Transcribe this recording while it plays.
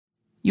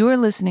You are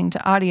listening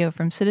to audio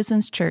from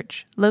Citizens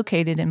Church,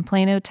 located in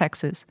Plano,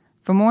 Texas.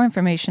 For more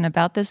information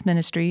about this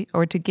ministry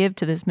or to give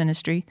to this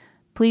ministry,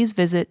 please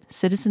visit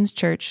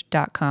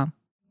citizenschurch.com.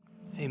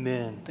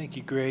 Amen. Thank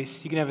you,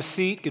 Grace. You can have a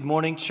seat. Good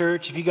morning,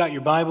 church. If you got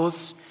your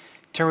Bibles,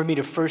 turn with me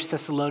to 1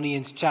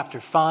 Thessalonians chapter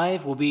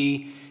 5. We'll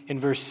be in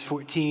verse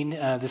 14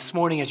 this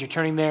morning as you're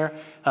turning there.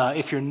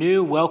 If you're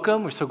new,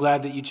 welcome. We're so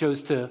glad that you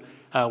chose to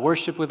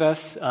worship with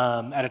us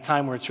at a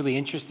time where it's really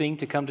interesting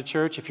to come to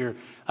church. If you're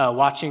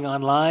watching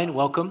online,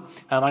 welcome.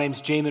 My name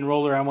is Jamin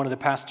Roller. I'm one of the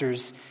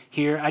pastors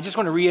here. I just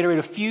want to reiterate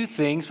a few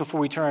things before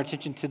we turn our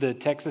attention to the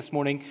text this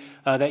morning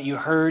that you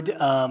heard.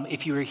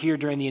 If you were here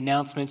during the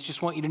announcements,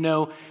 just want you to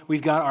know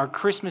we've got our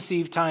Christmas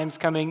Eve times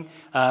coming.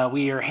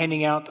 We are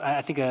handing out,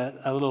 I think, a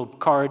little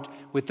card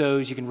with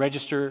those. You can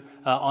register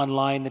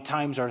online. The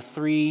times are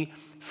 3,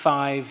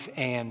 5,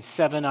 and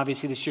 7.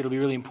 Obviously, this year it'll be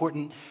really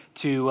important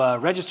to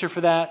register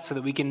for that so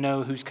that we can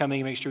know who's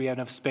coming and make sure we have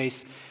enough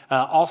space.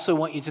 Also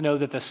want you to know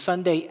that the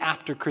Sunday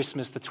after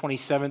Christmas, the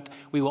 27th,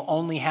 we will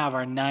only have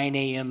our 9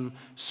 a.m.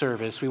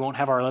 service. We won't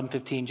have our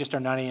 11:15, just our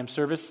 9 a.m.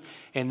 service.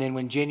 And then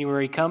when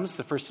January comes,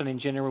 the first Sunday in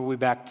January, we'll be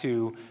back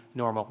to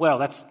normal. Well,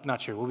 that's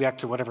not true. We'll be back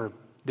to whatever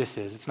this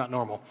is. It's not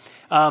normal.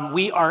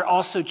 We are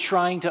also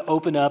trying to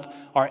open up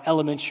our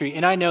elementary,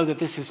 and I know that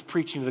this is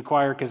preaching to the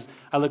choir because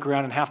I look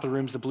around and half the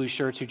room's the blue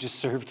shirts who just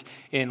served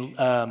in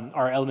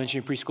our elementary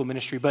and preschool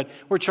ministry, but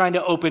we're trying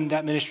to open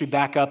that ministry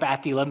back up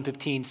at the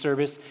 11:15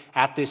 service,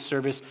 at this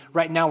service.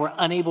 Right now, we're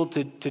unable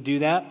to do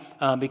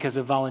that because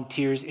of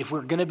volunteers. If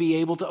we're going to be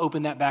able to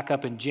open that back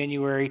up in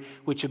January,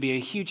 which would be a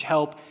huge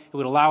help, it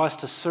would allow us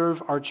to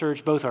serve our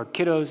church, both our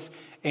kiddos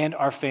and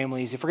our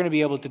families. If we're going to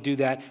be able to do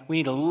that, we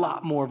need a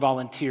lot more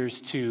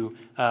volunteers to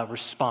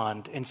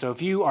respond. And so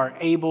if you are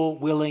able,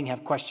 willing,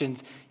 have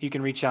questions, you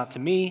can reach out to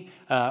me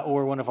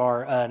or one of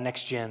our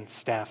Next Gen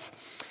staff.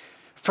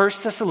 1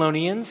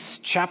 Thessalonians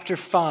chapter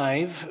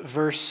 5,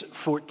 verse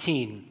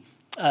 14.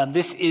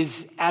 This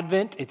is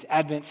Advent. It's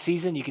Advent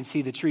season. You can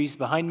see the trees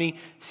behind me,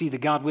 see the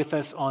God with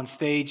us on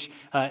stage.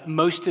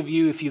 Most of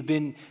you, if you've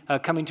been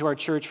coming to our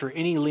church for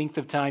any length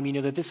of time, you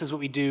know that this is what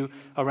we do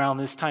around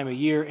this time of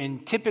year.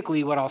 And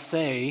typically what I'll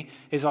say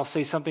is I'll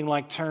say something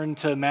like turn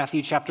to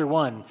Matthew chapter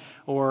 1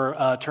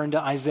 or turn to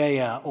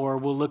Isaiah, or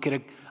we'll look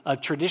at a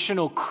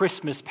traditional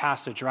Christmas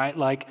passage, right?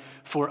 Like,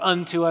 for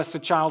unto us a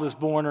child is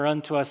born, or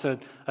unto us a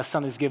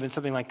son is given,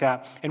 something like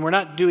that. And we're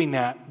not doing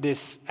that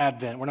this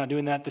Advent. We're not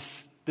doing that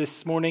this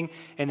morning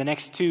and the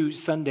next 2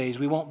 Sundays.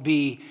 We won't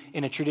be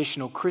in a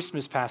traditional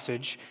Christmas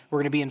passage. We're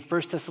going to be in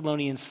 1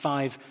 Thessalonians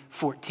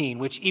 5:14,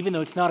 which, even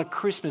though it's not a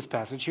Christmas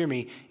passage, hear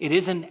me, it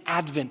is an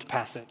Advent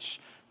passage.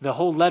 The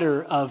whole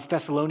letter of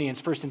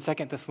Thessalonians, 1 and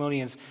 2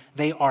 Thessalonians,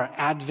 they are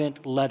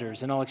Advent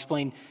letters. And I'll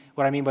explain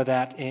what I mean by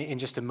that in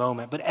just a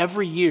moment. But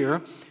every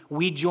year,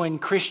 we join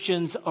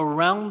Christians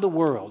around the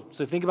world.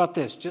 So think about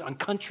this. On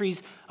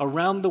countries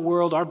around the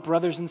world, our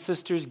brothers and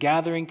sisters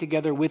gathering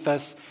together with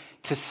us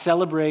to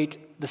celebrate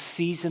the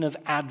season of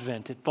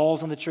Advent. It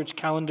falls on the church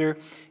calendar.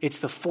 It's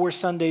the 4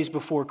 Sundays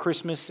before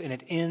Christmas, and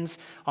it ends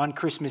on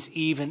Christmas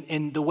Eve.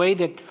 And the way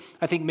that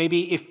I think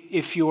maybe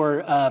if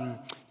you're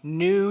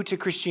new to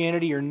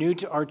Christianity or new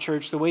to our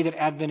church, the way that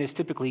Advent is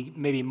typically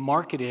maybe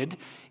marketed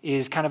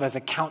is kind of as a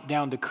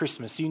countdown to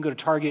Christmas. So you can go to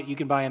Target, you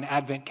can buy an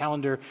Advent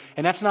calendar,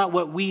 and that's not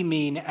what we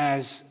mean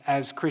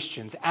as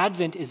Christians.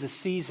 Advent is a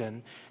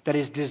season that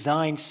is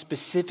designed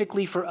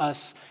specifically for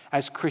us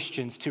as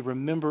Christians to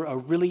remember a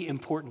really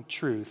important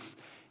truth.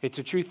 It's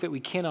a truth that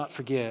we cannot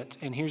forget,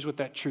 and here's what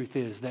that truth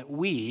is, that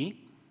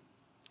we,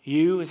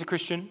 you as a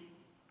Christian,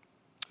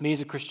 me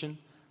as a Christian,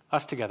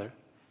 us together,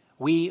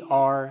 we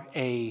are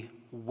a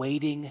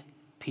waiting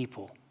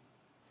people.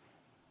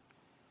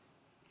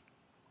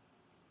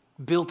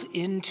 Built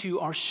into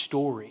our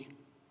story,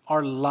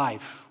 our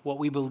life, what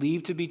we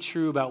believe to be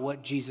true about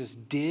what Jesus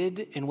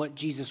did and what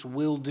Jesus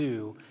will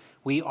do,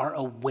 we are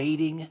a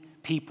waiting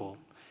people.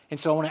 And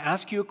so I want to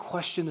ask you a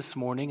question this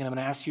morning, and I'm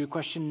going to ask you a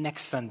question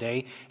next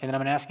Sunday, and then I'm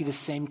going to ask you the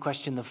same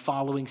question the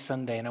following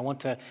Sunday. And I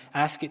want to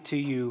ask it to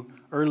you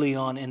early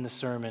on in the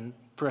sermon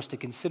for us to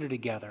consider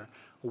together.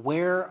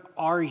 Where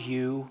are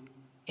you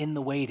in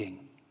the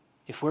waiting?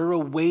 If we're a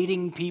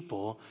waiting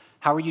people,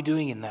 how are you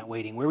doing in that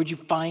waiting? Where would you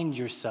find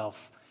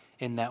yourself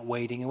in that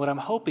waiting? And what I'm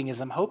hoping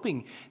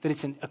that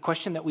it's a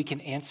question that we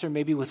can answer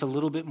maybe with a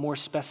little bit more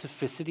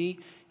specificity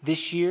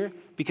this year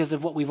because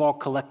of what we've all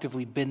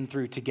collectively been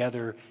through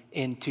together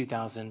in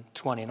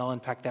 2020. And I'll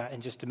unpack that in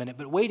just a minute.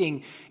 But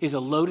waiting is a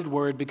loaded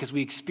word because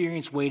we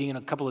experience waiting in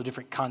a couple of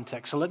different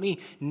contexts. So let me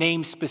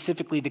name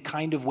specifically the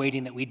kind of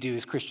waiting that we do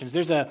as Christians.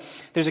 There's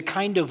a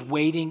kind of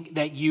waiting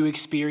that you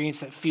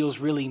experience that feels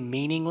really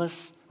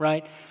meaningless,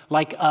 right?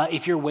 Like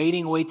if you're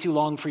waiting way too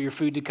long for your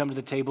food to come to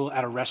the table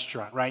at a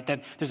restaurant, right?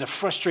 That there's a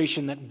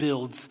frustration that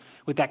builds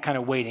with that kind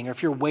of waiting. Or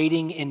if you're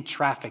waiting in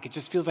traffic, it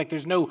just feels like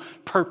there's no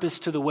purpose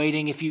to the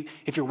waiting. If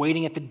you're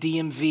waiting at the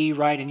DMV,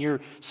 right, and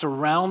you're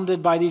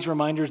surrounded by these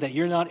reminders that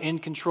you're not in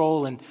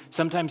control, and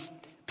sometimes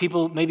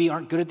People maybe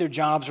aren't good at their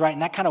jobs, right?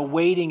 And that kind of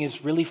waiting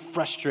is really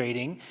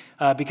frustrating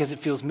because it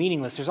feels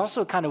meaningless. There's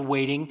also a kind of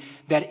waiting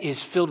that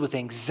is filled with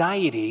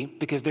anxiety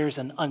because there's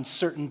an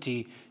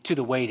uncertainty to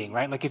the waiting,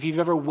 right? Like if you've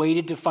ever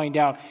waited to find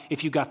out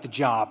if you got the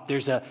job,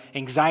 there's an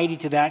anxiety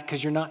to that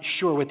because you're not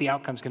sure what the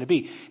outcome's going to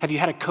be. Have you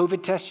had a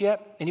COVID test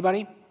yet?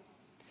 Anybody?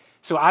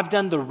 So I've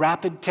done the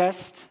rapid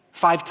test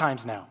 5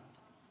 times now,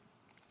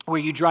 where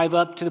you drive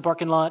up to the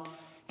parking lot,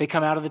 they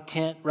come out of the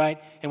tent,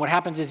 right? And what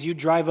happens is you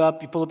drive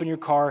up, you pull up in your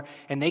car,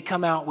 and they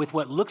come out with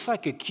what looks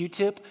like a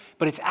Q-tip,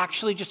 but it's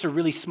actually just a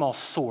really small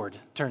sword,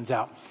 turns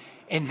out.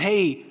 And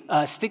they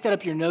stick that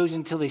up your nose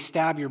until they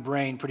stab your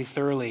brain pretty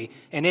thoroughly,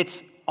 and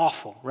it's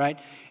awful, right?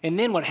 And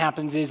then what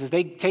happens is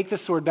they take the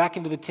sword back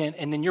into the tent,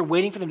 and then you're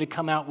waiting for them to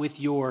come out with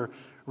your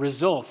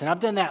results. And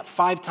I've done that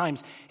 5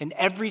 times, and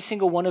every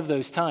single one of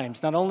those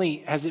times, not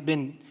only has it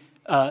been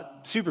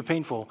super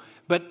painful,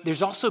 but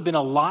there's also been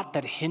a lot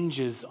that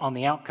hinges on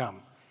the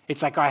outcome.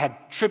 It's like I had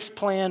trips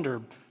planned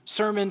or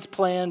sermons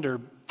planned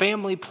or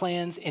family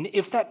plans, and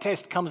if that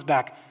test comes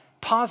back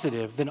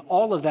positive, then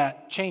all of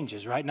that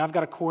changes, right? Now I've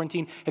got a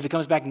quarantine. If it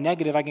comes back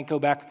negative, I can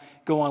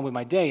go on with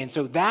my day. And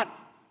so that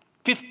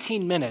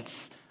 15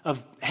 minutes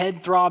of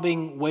head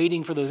throbbing,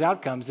 waiting for those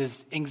outcomes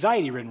is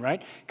anxiety-ridden,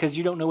 right? Because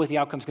you don't know what the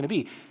outcome's going to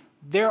be.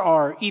 There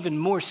are even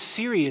more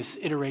serious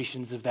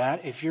iterations of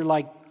that if you're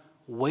like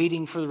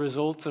waiting for the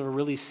results of a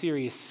really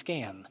serious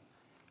scan.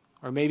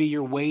 Or maybe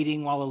you're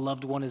waiting while a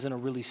loved one is in a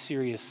really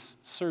serious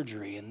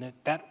surgery, and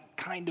that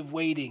kind of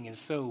waiting is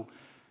so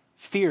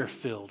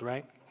fear-filled,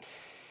 right?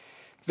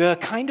 The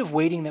kind of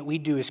waiting that we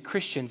do as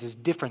Christians is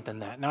different than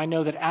that. Now, I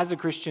know that as a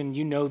Christian,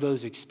 you know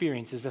those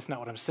experiences. That's not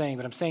what I'm saying,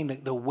 but I'm saying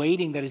that the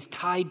waiting that is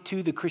tied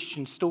to the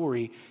Christian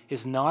story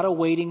is not a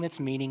waiting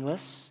that's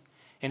meaningless,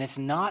 and it's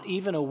not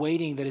even a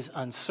waiting that is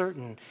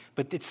uncertain,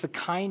 but it's the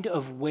kind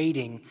of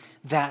waiting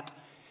that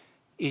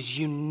is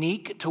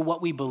unique to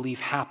what we believe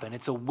happened.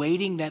 It's a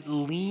waiting that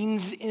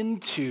leans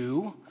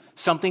into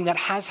something that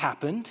has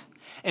happened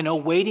and a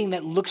waiting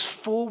that looks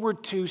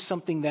forward to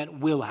something that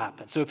will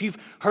happen. So if you've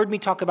heard me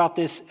talk about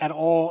this at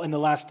all in the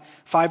last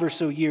 5 or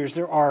so years,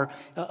 there are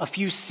a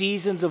few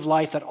seasons of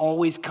life that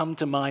always come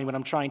to mind when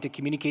I'm trying to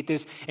communicate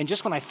this. And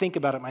just when I think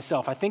about it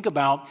myself, I think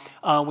about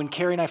when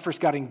Carrie and I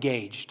first got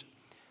engaged.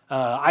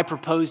 I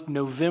proposed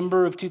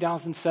November of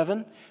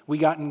 2007. We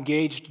got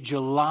engaged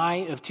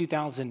July of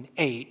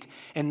 2008.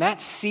 And that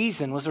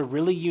season was a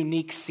really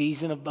unique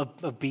season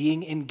of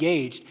being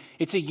engaged.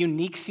 It's a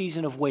unique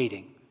season of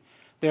waiting.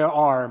 There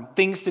are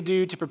things to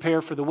do to prepare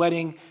for the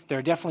wedding. There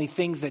are definitely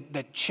things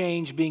that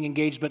change being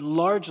engaged, but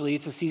largely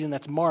it's a season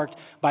that's marked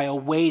by a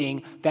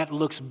waiting that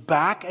looks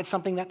back at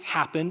something that's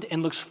happened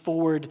and looks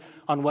forward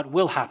on what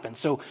will happen.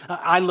 So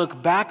I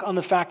look back on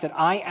the fact that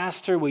I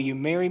asked her, will you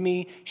marry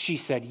me? She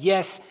said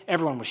yes.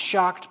 Everyone was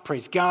shocked,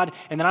 praise God.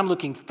 And then I'm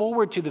looking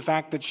forward to the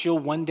fact that she'll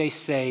one day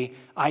say,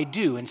 I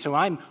do. And so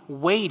I'm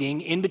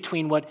waiting in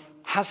between what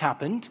has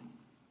happened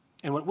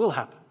and what will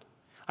happen.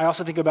 I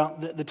also think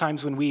about the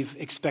times when we've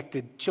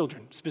expected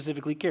children.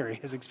 Specifically, Carrie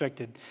has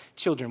expected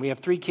children. We have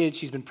 3 kids.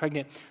 She's been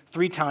pregnant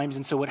 3 times.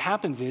 And so what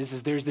happens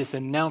is there's this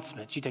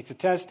announcement. She takes a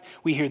test.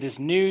 We hear this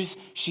news.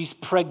 She's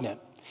pregnant.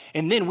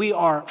 And then we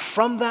are,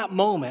 from that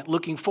moment,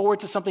 looking forward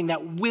to something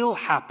that will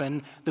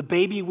happen. The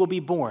baby will be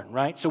born,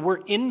 right? So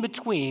we're in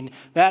between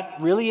that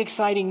really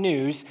exciting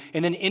news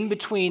and then in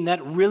between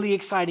that really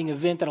exciting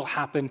event that'll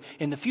happen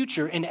in the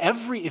future. And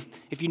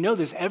if you know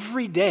this,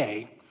 every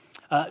day,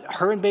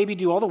 her and baby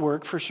do all the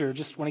work for sure,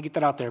 just want to get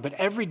that out there. But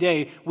every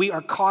day we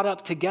are caught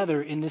up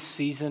together in this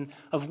season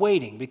of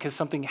waiting because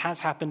something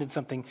has happened and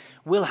something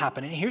will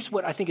happen. And here's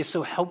what I think is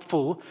so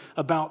helpful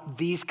about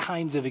these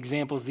kinds of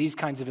examples, these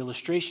kinds of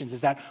illustrations,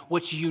 is that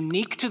what's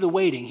unique to the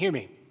waiting, hear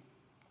me,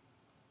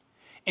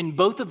 in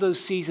both of those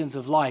seasons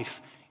of life,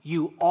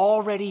 you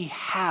already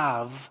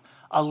have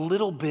a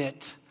little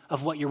bit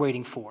of what you're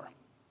waiting for.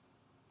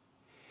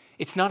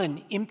 It's not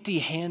an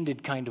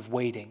empty-handed kind of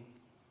waiting.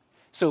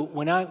 So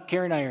when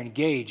Carrie and I are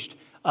engaged,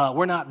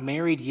 we're not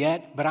married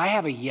yet, but I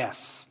have a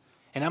yes,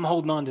 and I'm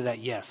holding on to that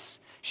yes.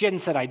 She hadn't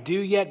said I do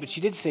yet, but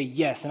she did say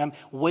yes, and I'm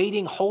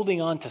waiting,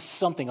 holding on to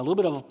something, a little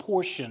bit of a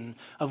portion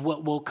of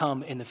what will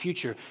come in the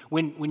future.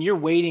 When you're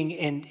waiting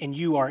and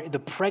you are, the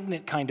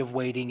pregnant kind of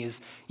waiting is,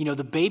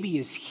 the baby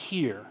is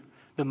here.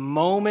 The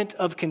moment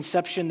of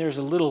conception, there's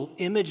a little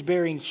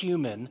image-bearing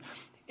human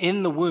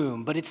in the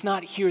womb, but it's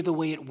not here the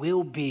way it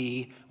will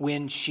be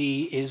when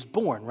she is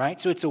born,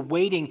 right? So it's a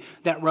waiting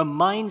that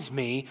reminds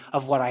me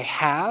of what I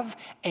have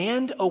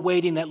and a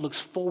waiting that looks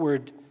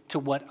forward to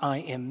what I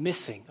am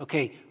missing.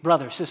 Okay,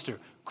 brother, sister,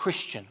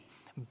 Christian,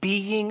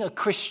 being a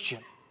Christian,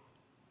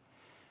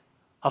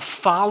 a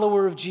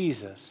follower of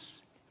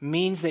Jesus,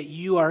 means that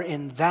you are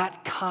in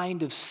that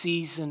kind of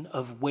season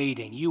of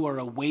waiting. You are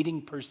a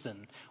waiting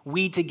person.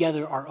 We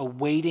together are a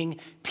waiting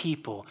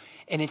people.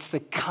 And it's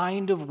the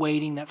kind of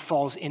waiting that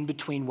falls in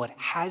between what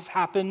has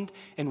happened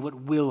and what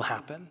will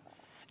happen.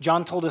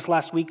 John told us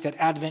last week that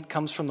Advent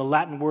comes from the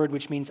Latin word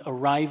which means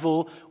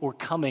arrival or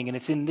coming. And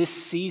it's in this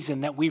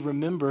season that we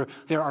remember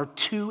there are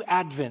two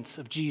Advents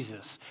of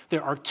Jesus.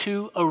 There are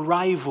two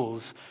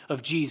arrivals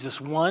of Jesus.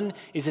 One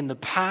is in the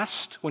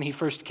past when he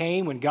first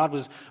came, when God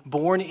was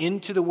born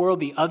into the world.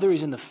 The other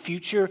is in the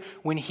future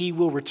when he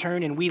will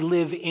return. And we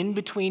live in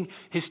between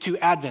his two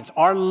Advents.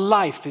 Our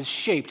life is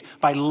shaped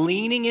by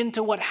leaning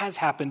into what has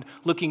happened,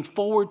 looking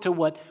forward to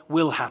what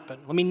will happen.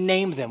 Let me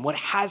name them. What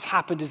has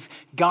happened is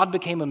God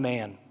became a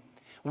man.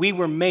 We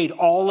were made,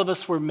 all of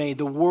us were made,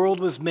 the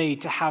world was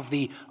made to have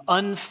the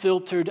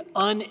unfiltered,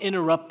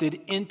 uninterrupted,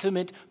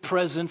 intimate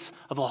presence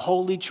of a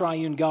holy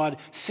triune God.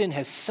 Sin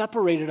has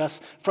separated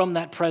us from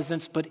that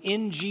presence, but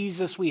in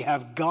Jesus we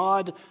have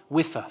God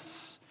with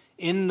us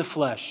in the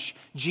flesh.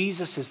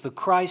 Jesus is the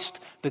Christ,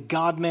 the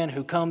God-man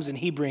who comes and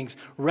he brings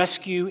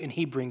rescue and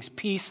he brings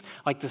peace.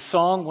 Like the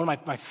song, one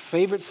of my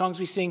favorite songs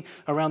we sing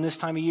around this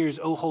time of year is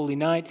O Holy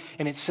Night.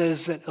 And it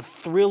says that a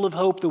thrill of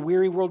hope, the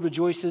weary world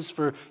rejoices,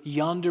 for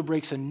yonder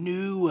breaks a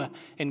new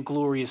and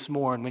glorious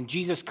morn. When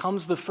Jesus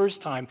comes the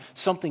first time,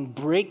 something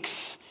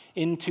breaks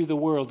into the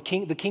world.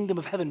 The kingdom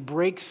of heaven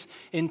breaks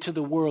into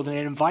the world, and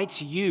it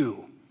invites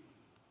you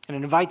and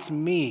it invites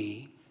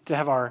me to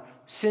have our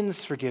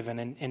sins forgiven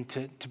and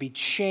to be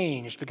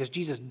changed, because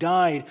Jesus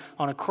died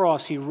on a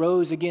cross. He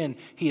rose again.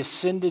 He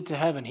ascended to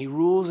heaven. He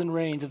rules and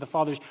reigns at the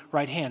Father's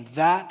right hand.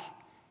 That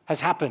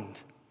has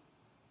happened.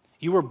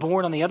 You were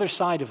born on the other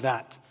side of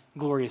that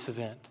glorious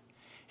event.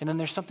 And then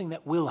there's something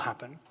that will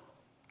happen.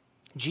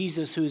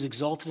 Jesus, who is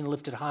exalted and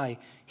lifted high,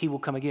 he will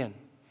come again.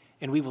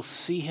 And we will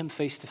see him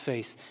face to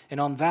face. And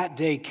on that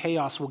day,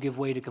 chaos will give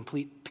way to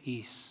complete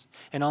peace.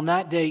 And on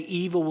that day,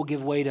 evil will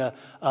give way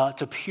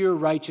to pure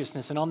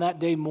righteousness. And on that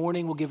day,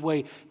 mourning will give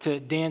way to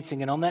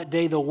dancing. And on that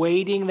day, the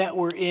waiting that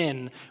we're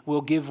in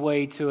will give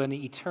way to an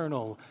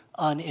eternal,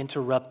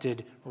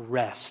 uninterrupted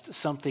rest.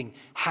 Something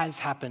has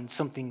happened.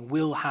 Something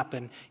will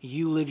happen.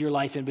 You live your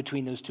life in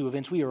between those two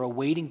events. We are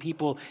awaiting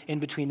people in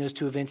between those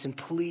two events. And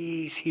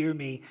please hear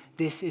me.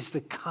 This is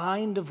the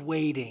kind of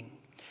waiting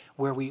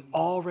where we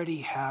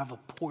already have a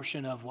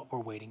portion of what we're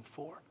waiting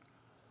for.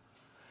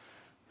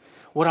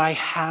 What I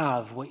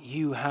have, what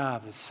you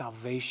have, is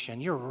salvation.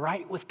 You're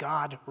right with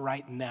God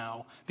right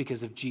now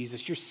because of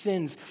Jesus. Your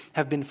sins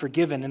have been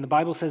forgiven. And the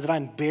Bible says that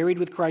I'm buried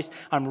with Christ,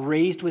 I'm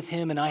raised with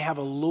him, and I have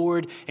a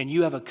Lord, and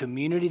you have a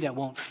community that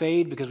won't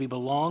fade because we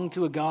belong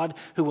to a God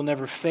who will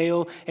never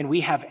fail. And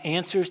we have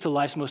answers to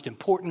life's most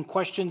important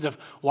questions of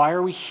why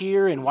are we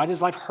here and why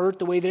does life hurt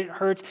the way that it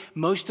hurts?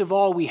 Most of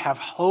all, we have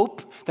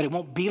hope that it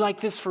won't be like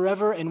this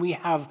forever, and we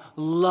have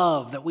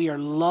love, that we are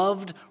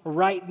loved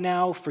right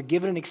now,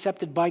 forgiven and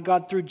accepted by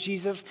God through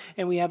Jesus,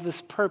 and we have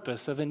this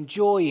purpose of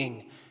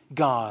enjoying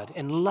God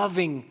and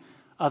loving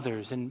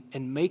others and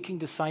making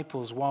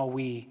disciples while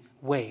we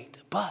wait.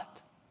 But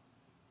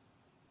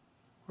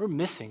we're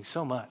missing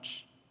so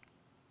much.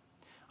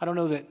 I don't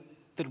know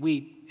that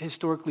we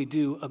historically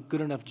do a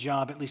good enough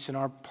job, at least in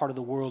our part of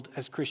the world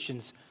as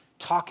Christians,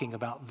 talking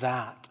about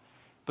that.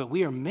 But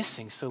we are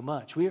missing so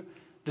much.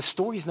 The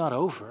story's not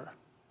over.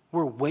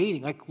 We're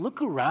waiting. Like,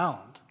 look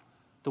around.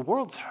 The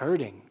world's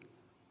hurting.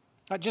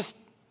 Not just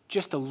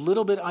a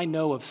little bit I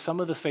know of some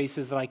of the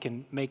faces that I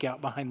can make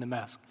out behind the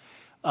mask,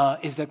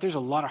 is that there's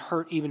a lot of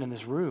hurt even in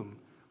this room.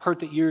 Hurt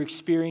that you're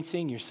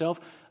experiencing yourself,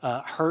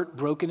 hurt,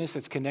 brokenness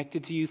that's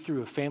connected to you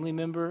through a family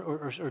member,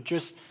 or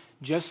just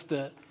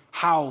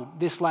how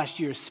this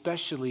last year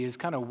especially has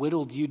kind of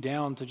whittled you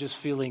down to just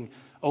feeling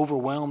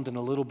overwhelmed and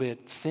a little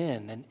bit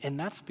thin. And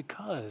that's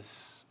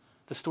because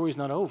the story's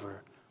not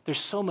over. There's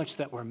so much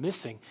that we're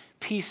missing.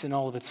 Peace in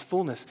all of its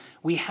fullness.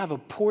 We have a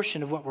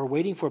portion of what we're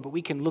waiting for, but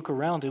we can look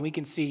around and we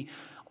can see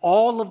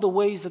all of the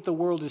ways that the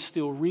world is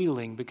still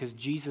reeling because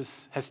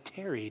Jesus has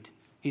tarried.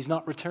 He's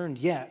not returned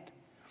yet.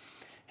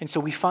 And so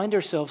we find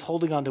ourselves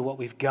holding on to what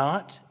we've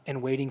got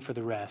and waiting for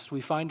the rest.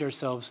 We find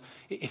ourselves,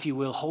 if you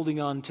will, holding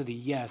on to the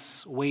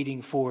yes,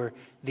 waiting for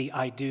the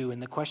I do.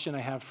 And the question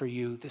I have for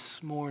you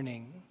this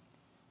morning,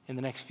 in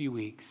the next few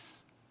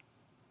weeks,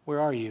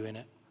 where are you in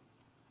it?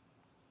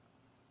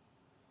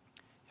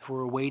 If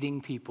we're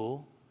awaiting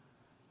people,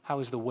 how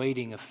has the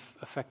waiting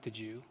affected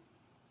you?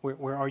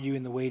 Where are you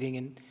in the waiting?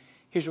 And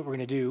here's what we're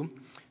going to do.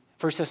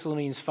 1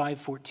 Thessalonians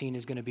 5:14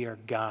 is going to be our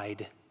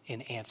guide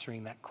in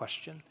answering that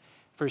question.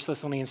 1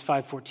 Thessalonians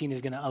 5:14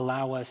 is going to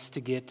allow us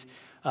to get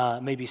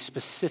maybe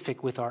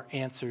specific with our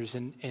answers.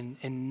 And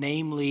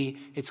namely,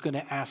 it's going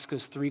to ask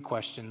us three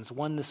questions.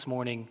 One this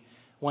morning,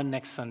 one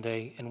next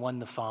Sunday, and one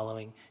the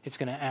following. It's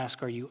going to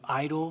ask, are you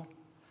idle?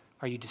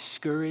 Are you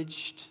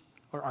discouraged?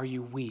 Or are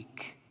you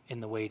weak in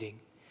the waiting?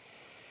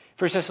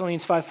 1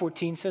 Thessalonians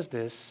 5:14 says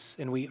this,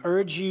 and we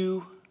urge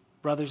you,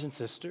 brothers and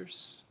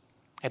sisters,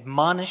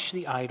 admonish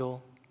the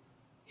idle,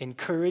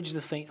 encourage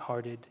the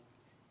faint-hearted,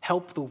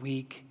 help the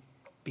weak,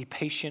 be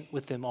patient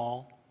with them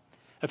all.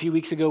 A few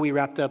weeks ago, we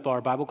wrapped up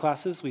our Bible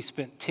classes. We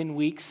spent 10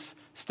 weeks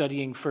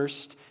studying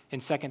 1st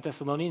and 2nd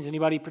Thessalonians.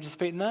 Anybody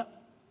participate in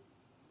that?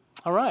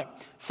 All right.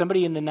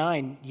 Somebody in the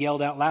 9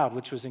 yelled out loud,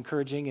 which was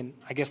encouraging, and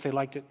I guess they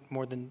liked it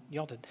more than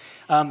y'all did.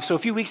 So a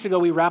few weeks ago,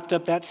 we wrapped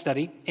up that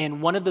study,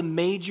 and one of the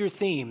major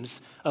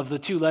themes of the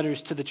 2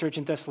 letters to the church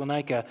in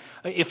Thessalonica,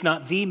 if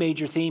not the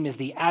major theme, is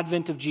the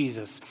advent of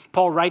Jesus.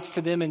 Paul writes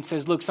to them and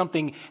says, look,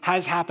 something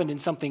has happened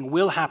and something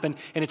will happen,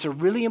 and it's a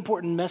really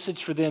important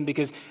message for them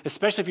because,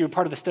 especially if you're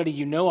part of the study,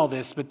 you know all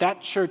this, but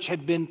that church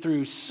had been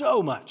through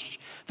so much.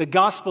 The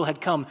gospel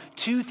had come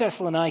to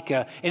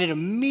Thessalonica, and it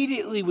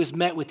immediately was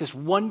met with this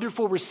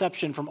wonderful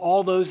reception from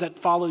all those that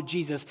followed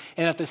Jesus,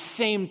 and at the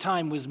same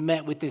time was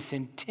met with this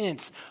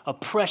intense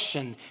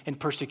oppression and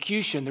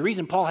persecution. The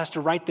reason Paul has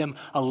to write them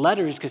a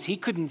letter is because he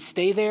couldn't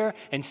stay there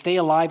and stay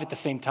alive at the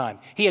same time.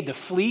 He had to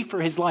flee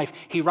for his life.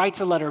 He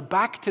writes a letter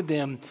back to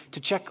them to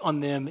check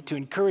on them, to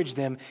encourage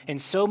them,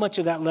 and so much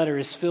of that letter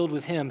is filled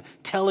with him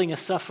telling a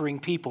suffering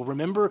people,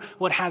 remember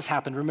what has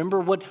happened, remember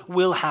what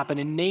will happen,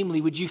 and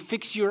namely, would you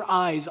fix your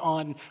eyes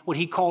on what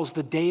he calls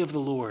the day of the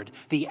Lord,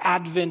 the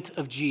advent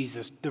of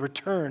Jesus, the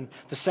return,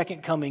 the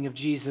second coming of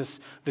Jesus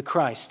the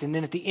Christ. And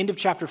then at the end of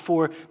chapter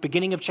 4,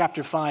 beginning of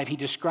chapter 5, he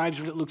describes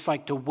what it looks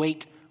like to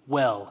wait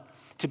well,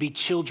 to be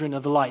children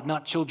of the light,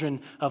 not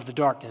children of the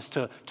darkness,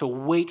 to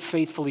wait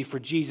faithfully for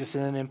Jesus.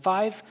 And then in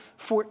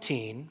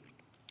 5:14,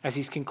 as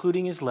he's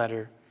concluding his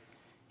letter,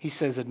 he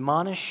says,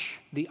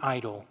 admonish the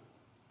idle,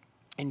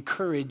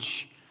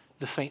 encourage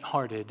the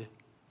faint-hearted,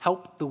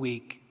 help the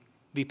weak,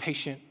 be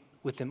patient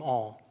with them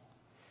all.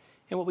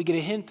 And what we get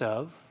a hint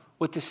of,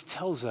 what this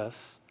tells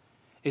us,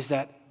 is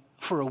that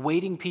for a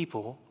waiting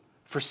people,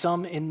 for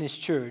some in this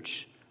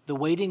church, the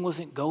waiting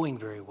wasn't going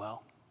very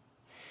well.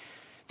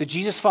 The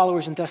Jesus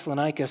followers in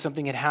Thessalonica,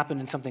 something had happened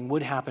and something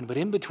would happen, but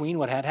in between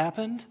what had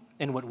happened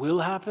and what will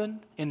happen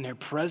in their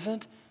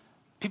present,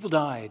 people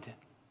died,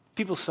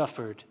 people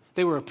suffered,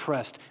 they were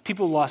oppressed,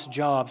 people lost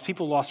jobs,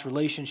 people lost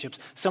relationships,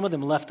 some of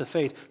them left the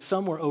faith,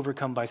 some were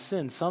overcome by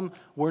sin, some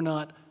were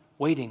not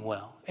waiting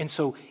well. And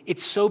so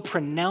it's so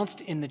pronounced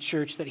in the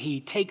church that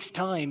he takes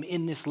time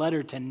in this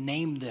letter to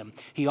name them.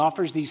 He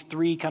offers these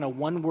 3 kind of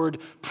one-word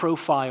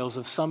profiles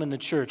of some in the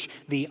church: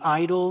 the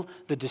idle,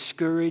 the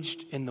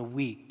discouraged, and the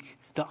weak.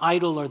 The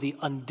idle are the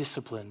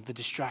undisciplined, the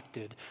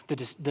distracted.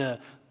 The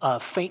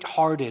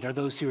faint-hearted are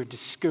those who are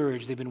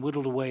discouraged. They've been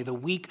whittled away. The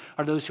weak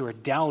are those who are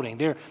doubting.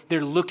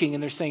 They're looking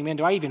and they're saying, man,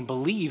 do I even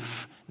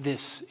believe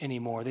this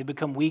anymore? They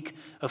become weak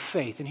of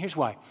faith. And here's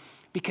why.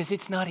 Because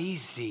it's not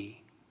easy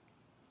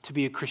to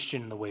be a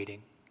Christian in the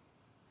waiting.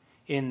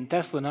 In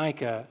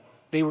Thessalonica,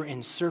 they were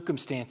in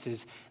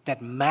circumstances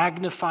that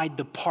magnified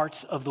the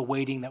parts of the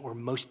waiting that were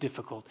most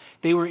difficult.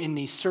 They were in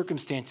these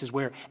circumstances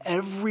where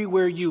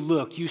everywhere you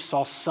looked, you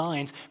saw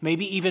signs,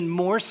 maybe even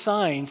more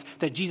signs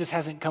that Jesus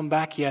hasn't come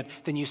back yet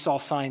than you saw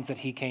signs that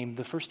he came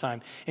the first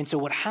time. And so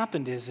what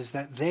happened is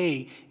that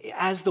they,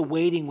 as the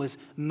waiting was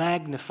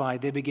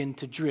magnified, they began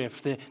to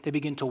drift. They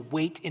began to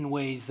wait in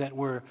ways that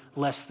were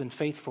less than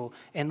faithful.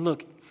 And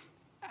look,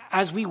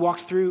 as we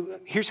walked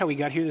through, here's how we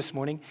got here this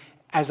morning.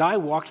 As I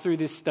walked through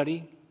this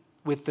study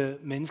with the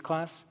men's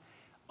class,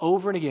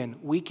 over and again,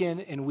 week in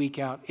and week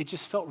out, it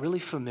just felt really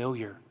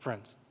familiar,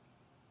 friends.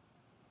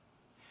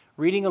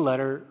 Reading a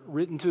letter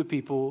written to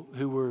people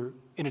who were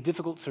in a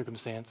difficult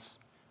circumstance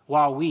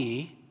while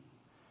we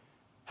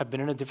have been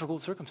in a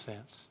difficult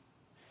circumstance.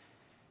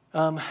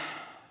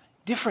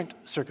 Different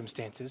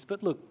circumstances,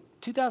 but look,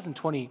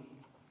 2020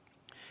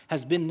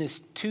 has been this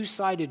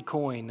two-sided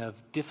coin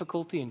of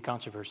difficulty and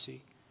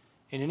controversy.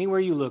 And anywhere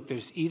you look,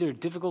 there's either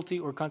difficulty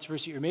or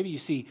controversy, or maybe you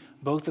see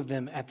both of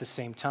them at the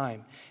same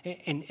time.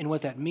 And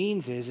what that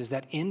means is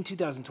that in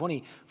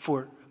 2020,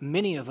 for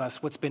many of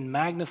us, what's been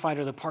magnified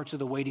are the parts of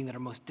the waiting that are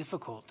most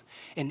difficult.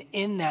 And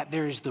in that,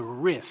 there is the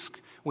risk.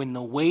 When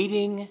the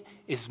waiting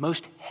is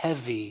most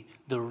heavy,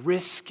 the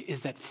risk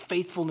is that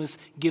faithfulness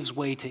gives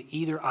way to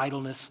either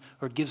idleness,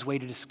 or it gives way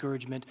to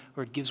discouragement,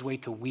 or it gives way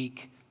to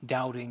weak,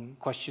 doubting,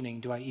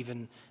 questioning, do I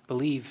even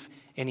believe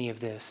any of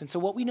this? And so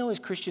what we know as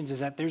Christians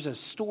is that there's a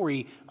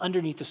story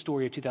underneath the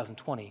story of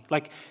 2020.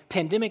 Like,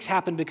 pandemics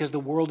happen because the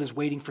world is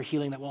waiting for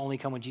healing that will only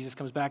come when Jesus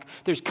comes back.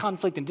 There's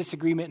conflict and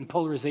disagreement and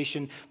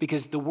polarization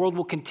because the world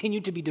will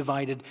continue to be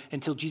divided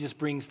until Jesus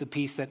brings the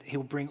peace that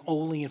he'll bring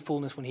only in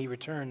fullness when he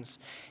returns.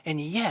 And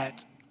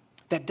yet,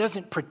 that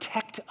doesn't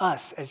protect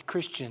us as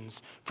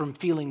Christians from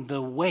feeling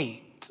the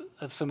weight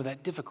of some of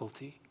that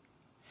difficulty.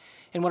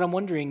 And what I'm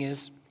wondering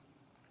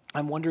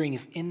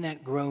if in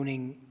that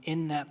groaning,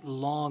 in that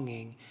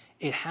longing,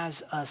 it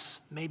has us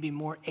maybe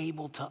more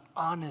able to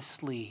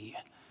honestly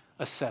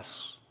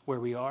assess where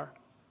we are,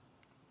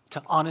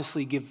 to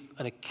honestly give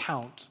an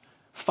account,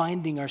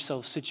 finding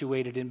ourselves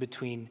situated in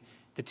between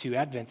the two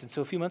advents. And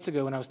so a few months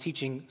ago when I was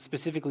teaching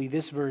specifically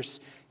this verse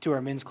to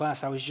our men's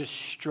class, I was just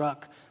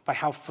struck by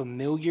how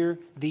familiar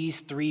these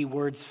 3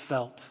 words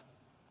felt.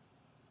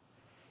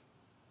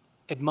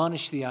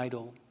 Admonish the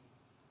idle,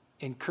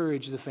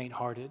 encourage the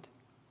faint-hearted,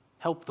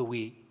 help the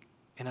weak.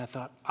 And I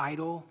thought,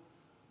 idle,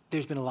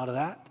 there's been a lot of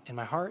that in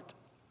my heart.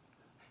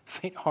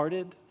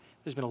 Faint-hearted,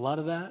 there's been a lot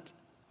of that.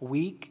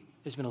 Weak,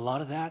 There's been a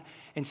lot of that.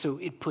 And so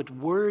it put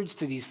words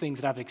to these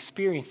things that I've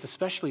experienced,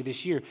 especially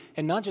this year.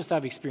 And not just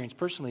I've experienced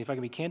personally, if I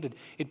can be candid,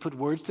 it put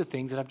words to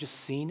things that I've just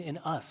seen in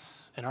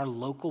us, in our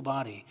local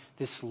body,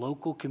 this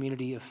local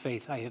community of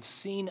faith. I have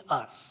seen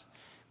us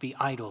be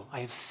idle.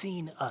 I have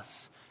seen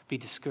us be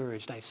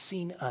discouraged. I have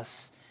seen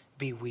us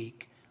be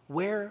weak.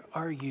 Where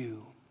are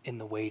you in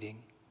the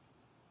waiting?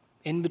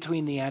 In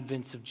between the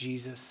advents of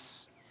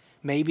Jesus,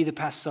 maybe the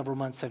past several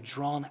months have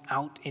drawn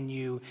out in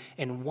you,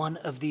 and one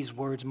of these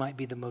words might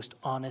be the most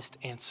honest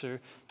answer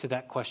to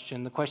that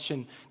question.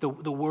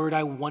 The word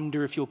I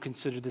wonder if you'll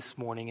consider this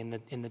morning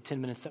in the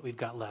 10 minutes that we've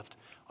got left.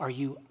 Are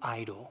you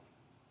idle?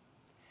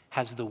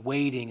 Has the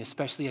waiting,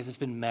 especially as it's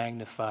been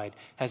magnified,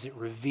 has it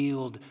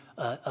revealed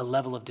a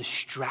level of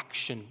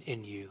distraction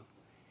in you?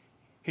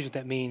 Here's what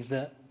that means.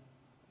 The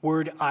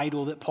word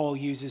idle that Paul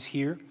uses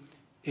here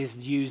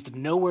is used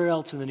nowhere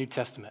else in the New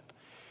Testament,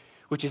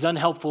 which is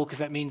unhelpful because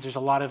that means there's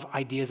a lot of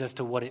ideas as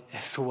to what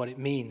it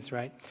means,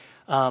 right?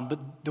 But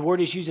the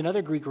word is used in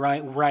other Greek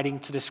writing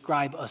to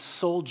describe a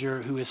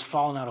soldier who has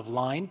fallen out of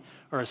line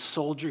or a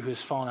soldier who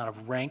has fallen out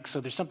of rank.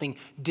 So there's something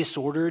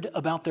disordered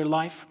about their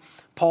life.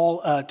 Paul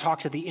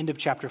talks at the end of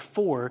chapter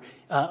 4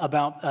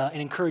 about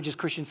and encourages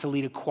Christians to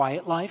lead a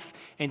quiet life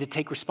and to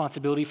take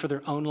responsibility for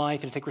their own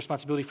life and to take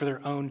responsibility for their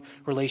own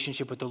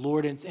relationship with the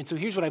Lord. And so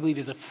here's what I believe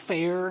is a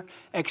fair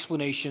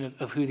explanation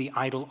of who the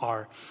idle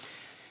are.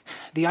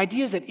 The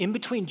idea is that in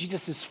between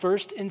Jesus'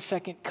 first and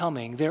second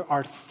coming, there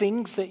are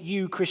things that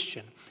you,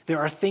 Christian, there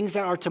are things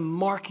that are to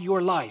mark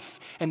your life,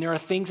 and there are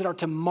things that are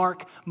to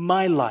mark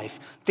my life,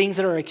 things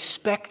that are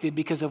expected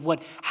because of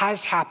what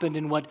has happened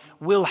and what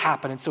will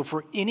happen. And so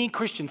for any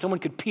Christian, someone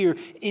could peer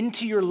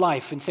into your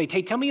life and say,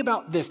 hey, tell me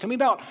about this. Tell me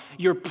about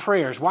your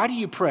prayers. Why do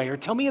you pray? Or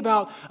tell me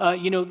about,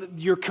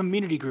 your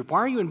community group. Why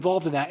are you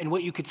involved in that? And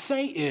what you could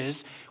say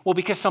is, well,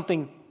 because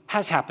something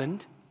has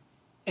happened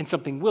and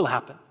something will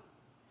happen.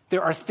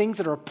 There are things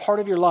that are a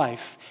part of your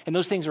life, and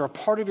those things are a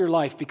part of your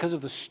life because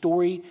of the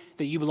story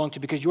that you belong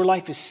to, because your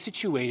life is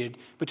situated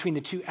between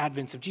the two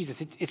advents of Jesus.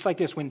 It's like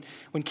this. When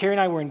Carrie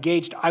and I were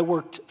engaged, I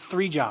worked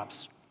 3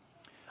 jobs.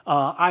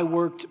 I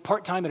worked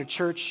part-time at a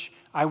church.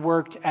 I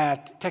worked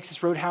at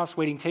Texas Roadhouse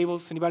waiting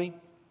tables. Anybody?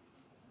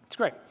 It's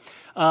great.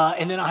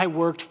 And then I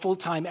worked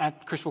full-time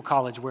at Criswell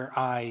College where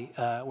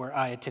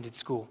I attended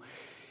school.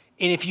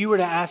 And if you were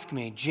to ask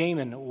me,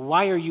 Jamin,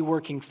 why are you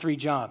working 3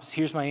 jobs?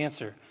 Here's my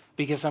answer.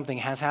 Because something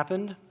has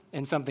happened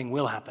and something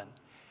will happen.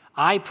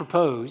 I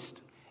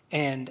proposed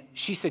and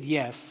she said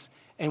yes.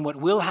 And what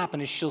will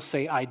happen is she'll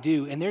say, I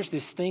do. And there's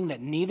this thing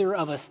that neither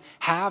of us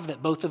have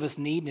that both of us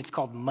need, and it's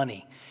called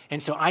money.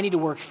 And so I need to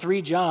work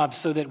 3 jobs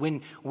so that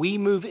when we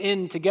move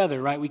in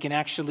together, right, we can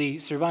actually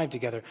survive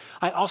together.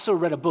 I also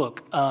read a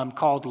book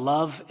called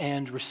Love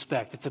and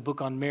Respect. It's a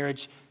book on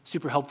marriage,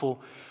 super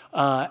helpful.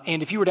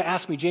 And if you were to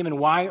ask me, Jamin,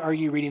 why are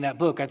you reading that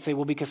book? I'd say,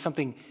 well, because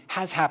something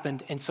has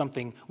happened and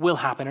something will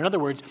happen. In other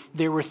words,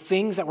 there were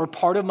things that were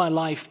part of my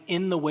life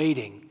in the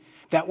waiting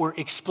that were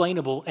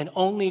explainable and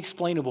only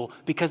explainable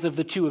because of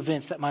the 2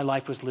 events that my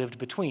life was lived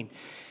between.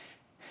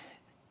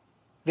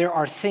 There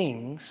are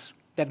things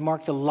that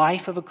mark the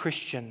life of a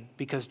Christian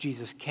because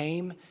Jesus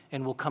came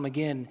and will come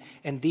again.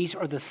 And these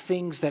are the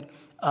things that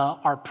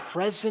are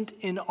present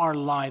in our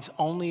lives,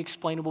 only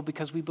explainable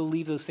because we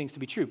believe those things to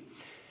be true.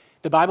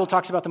 The Bible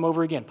talks about them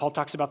over again. Paul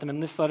talks about them in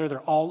this letter. They're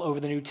all over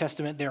the New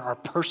Testament. There are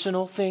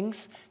personal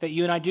things that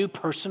you and I do,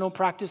 personal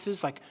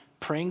practices like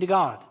praying to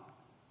God,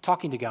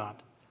 talking to God,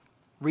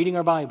 reading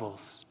our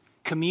Bibles,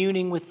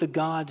 communing with the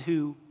God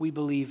who we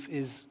believe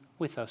is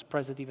with us,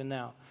 present even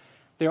now.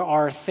 There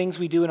are things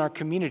we do in our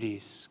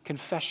communities,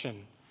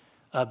 confession,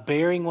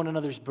 bearing one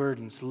another's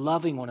burdens,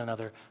 loving one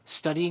another,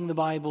 studying the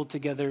Bible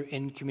together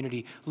in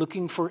community,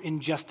 looking for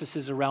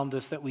injustices around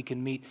us that we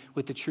can meet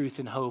with the truth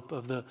and hope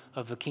of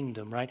the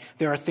kingdom, right?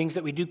 There are things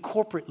that we do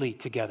corporately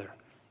together.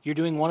 You're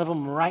doing one of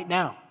them right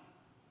now.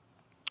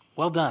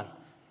 Well done.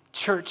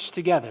 Church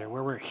together,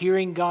 where we're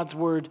hearing God's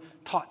word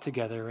taught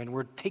together, and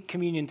we're take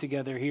communion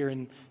together here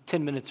in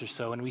 10 minutes or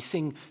so, and we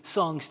sing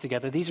songs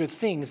together. These are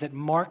things that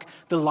mark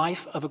the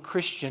life of a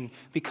Christian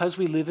because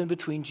we live in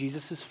between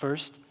Jesus'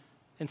 first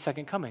and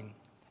second coming.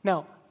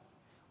 Now,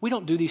 we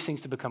don't do these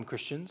things to become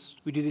Christians.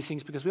 We do these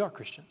things because we are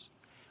Christians.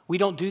 We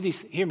don't do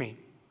these, hear me,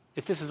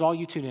 if this is all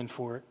you tune in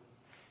for,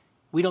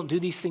 we don't do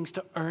these things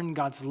to earn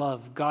God's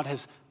love. God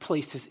has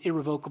placed his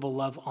irrevocable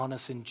love on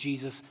us, and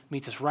Jesus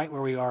meets us right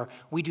where we are.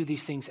 We do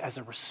these things as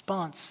a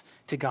response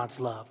to God's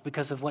love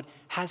because of what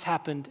has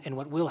happened and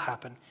what will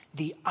happen.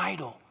 The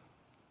idle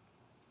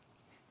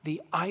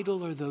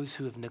are those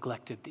who have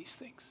neglected these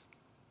things.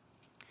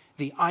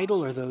 The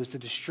idle are those, the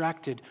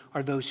distracted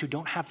are those who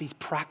don't have these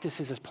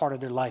practices as part of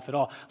their life at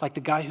all. Like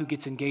the guy who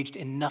gets engaged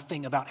and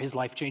nothing about his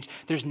life changed.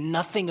 There's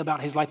nothing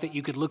about his life that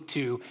you could look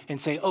to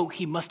and say, oh,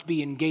 he must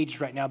be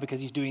engaged right now because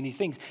he's doing these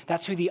things.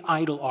 That's who the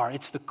idle are.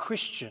 It's the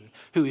Christian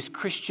who is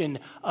Christian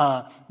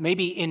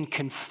maybe in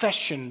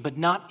confession, but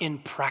not in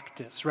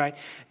practice, right?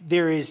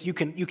 You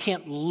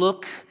can't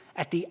look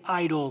at the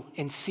idle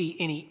and see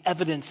any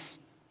evidence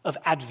of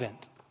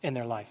Advent in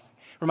their life.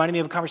 Reminded me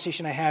of a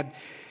conversation I had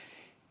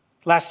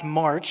Last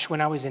March, when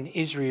I was in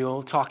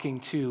Israel talking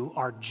to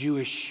our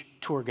Jewish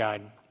tour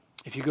guide,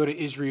 if you go to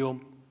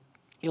Israel,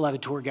 you'll have a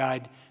tour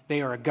guide.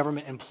 They are a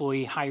government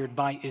employee hired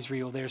by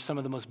Israel. They're some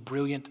of the most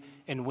brilliant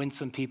and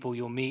winsome people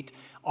you'll meet.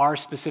 Our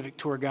specific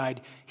tour guide,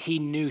 he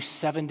knew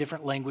 7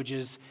 different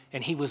languages,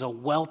 and he was a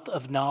wealth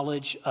of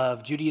knowledge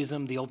of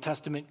Judaism, the Old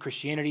Testament,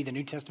 Christianity, the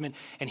New Testament,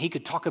 and he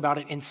could talk about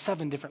it in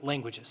 7 different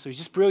languages. So he's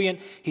just brilliant.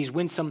 He's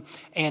winsome.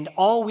 And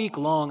all week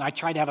long, I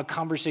tried to have a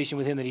conversation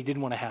with him that he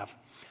didn't want to have.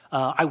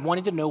 I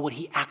wanted to know what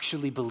he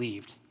actually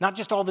believed. Not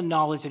just all the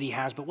knowledge that he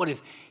has, but what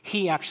does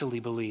he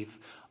actually believe?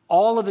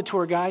 All of the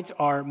tour guides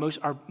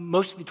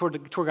most of the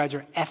tour guides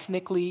are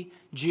ethnically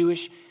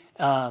Jewish.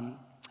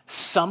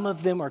 Some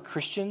of them are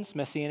Christians,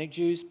 Messianic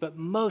Jews, but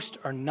most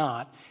are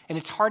not. And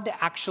it's hard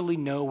to actually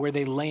know where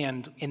they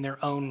land in their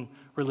own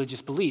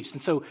religious beliefs.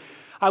 And so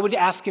I would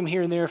ask him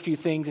here and there a few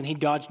things, and he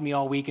dodged me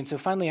all week. And so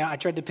finally I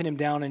tried to pin him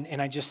down,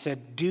 and I just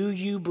said, do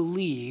you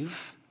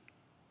believe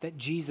that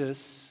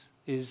Jesus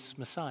is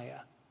Messiah?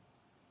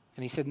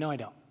 And he said, no, I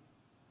don't,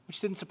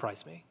 which didn't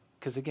surprise me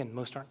because, again,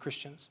 most aren't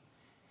Christians.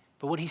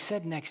 But what he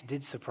said next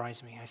did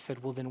surprise me. I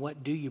said, well, then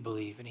what do you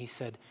believe? And he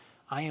said,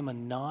 I am a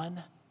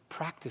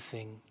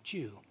non-practicing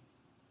Jew.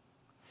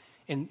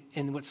 And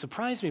what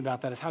surprised me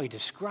about that is how he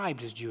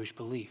described his Jewish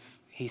belief.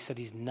 He said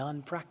he's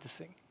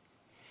non-practicing.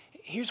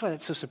 Here's why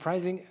that's so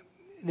surprising.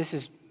 This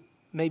is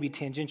maybe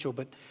tangential,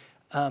 but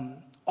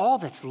all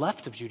that's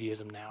left of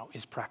Judaism now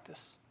is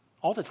practice.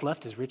 All that's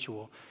left is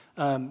ritual.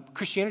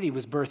 Christianity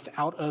was birthed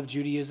out of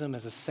Judaism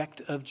as a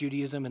sect of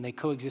Judaism, and they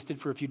coexisted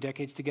for a few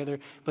decades together.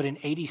 But in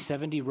AD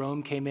 70,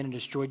 Rome came in and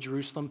destroyed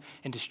Jerusalem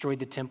and destroyed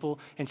the temple.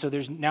 And so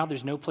there's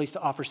no place to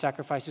offer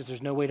sacrifices.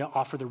 There's no way to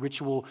offer the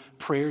ritual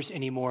prayers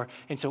anymore.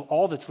 And so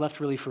all that's left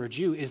really for a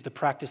Jew is the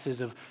practices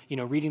of,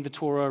 reading the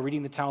Torah,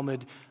 reading the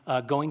Talmud,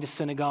 going to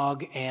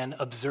synagogue, and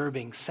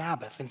observing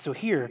Sabbath. And so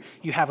here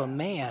you have a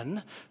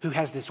man who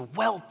has this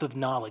wealth of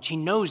knowledge. He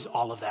knows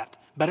all of that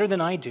better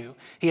than I do.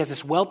 He has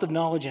this wealth of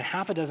knowledge in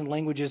half a dozen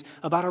languages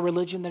about a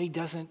religion that he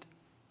doesn't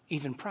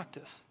even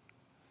practice,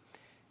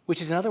 which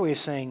is another way of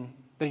saying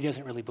that he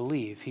doesn't really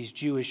believe. He's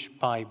Jewish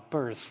by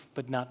birth,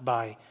 but not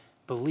by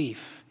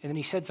belief. And then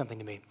he said something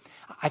to me.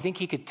 I think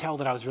he could tell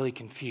that I was really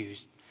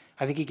confused.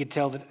 I think he could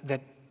tell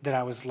that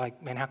I was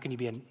like, man, how can you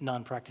be a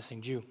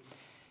non-practicing Jew?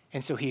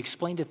 And so he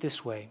explained it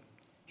this way.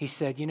 He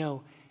said,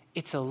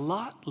 it's a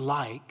lot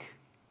like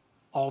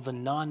all the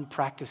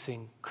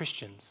non-practicing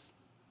Christians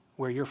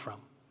where you're from.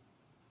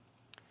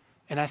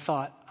 And I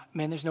thought,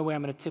 man, there's no way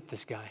I'm going to tip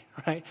this guy,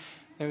 right?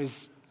 It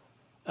was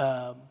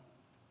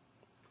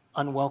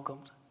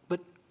unwelcomed.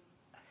 But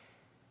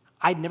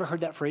I'd never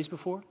heard that phrase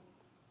before,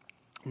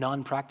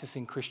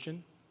 non-practicing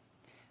Christian,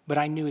 but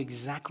I knew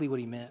exactly what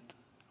he meant.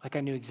 Like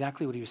I knew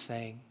exactly what he was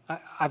saying.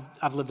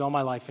 I've lived all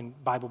my life in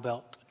Bible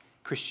Belt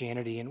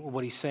Christianity, and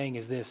what he's saying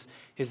is this,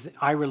 is that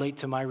I relate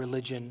to my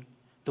religion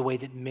the way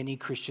that many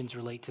Christians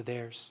relate to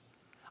theirs.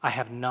 I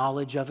have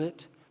knowledge of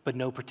it, but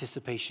no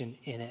participation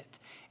in it.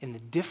 And the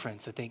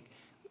difference, I think,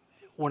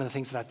 one of the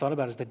things that I thought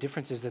about is the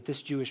difference is that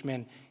this Jewish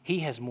man, he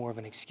has more of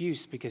an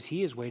excuse because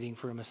he is waiting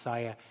for a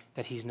Messiah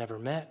that he's never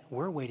met.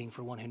 We're waiting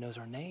for one who knows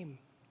our name,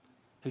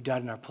 who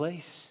died in our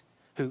place,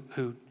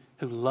 who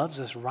loves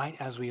us right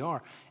as we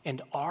are.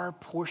 And our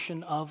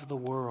portion of the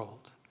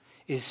world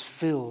is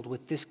filled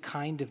with this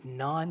kind of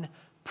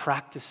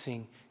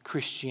non-practicing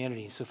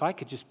Christianity. So if I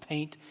could just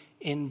paint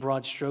in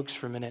broad strokes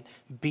for a minute,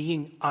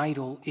 being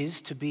idle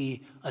is to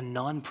be a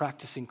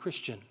non-practicing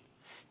Christian,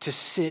 to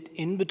sit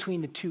in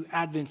between the two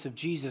advents of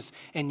Jesus,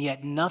 and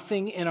yet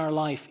nothing in our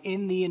life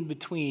in the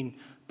in-between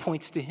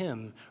points to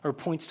him or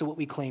points to what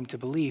we claim to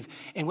believe.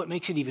 And what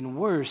makes it even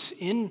worse,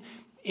 in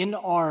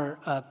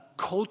our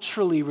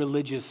culturally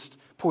religious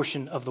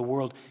portion of the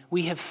world,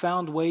 we have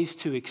found ways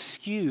to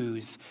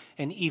excuse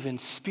and even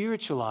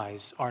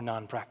spiritualize our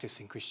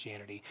non-practicing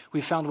Christianity.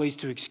 We've found ways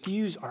to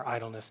excuse our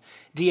idleness.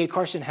 D.A.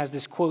 Carson has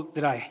this quote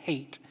that I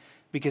hate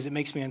because it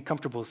makes me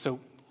uncomfortable, so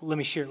let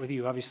me share it with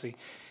you, obviously.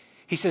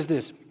 He says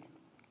this,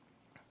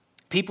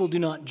 people do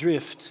not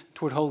drift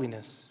toward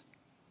holiness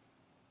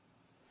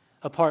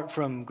apart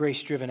from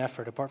grace-driven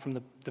effort, apart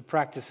from the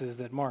practices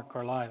that mark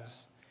our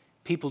lives.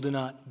 People do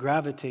not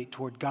gravitate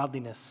toward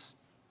godliness,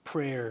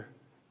 prayer,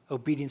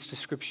 obedience to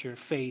Scripture,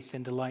 faith,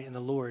 and delight in the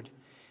Lord.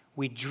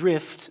 We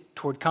drift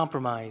toward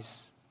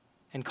compromise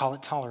and call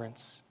it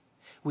tolerance.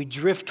 We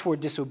drift toward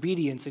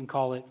disobedience and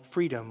call it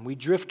freedom. We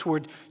drift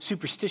toward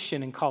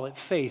superstition and call it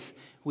faith.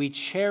 We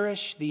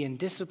cherish the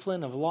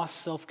indiscipline of lost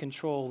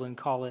self-control and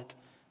call it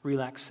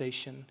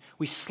relaxation.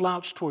 We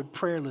slouch toward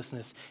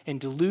prayerlessness and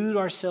delude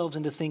ourselves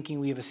into thinking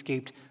we have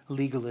escaped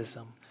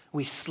legalism.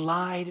 We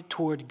slide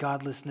toward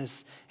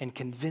godlessness and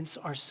convince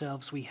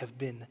ourselves we have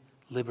been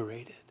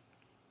liberated.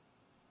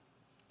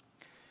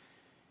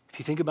 If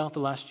you think about the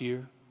last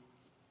year,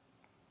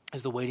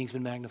 as the waiting's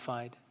been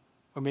magnified,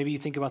 or maybe you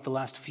think about the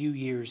last few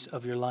years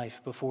of your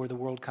life before the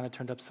world kind of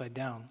turned upside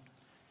down,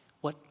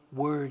 what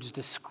words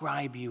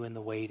describe you in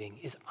the waiting?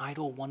 Is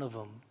idle one of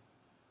them?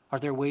 Are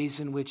there ways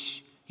in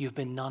which you've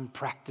been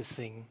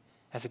non-practicing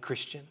as a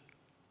Christian?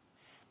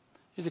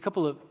 There's a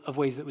couple of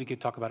ways that we could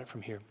talk about it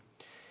from here.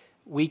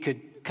 We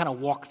could kind of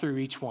walk through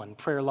each one,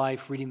 prayer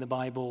life, reading the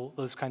Bible,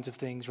 those kinds of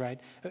things, right?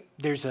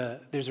 There's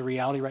a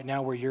reality right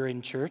now where you're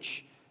in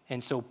church,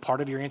 and so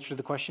part of your answer to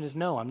the question is,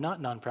 no, I'm not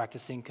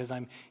non-practicing because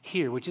I'm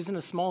here, which isn't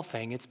a small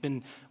thing. It's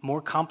been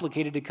more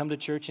complicated to come to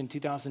church in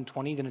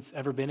 2020 than it's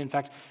ever been. In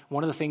fact,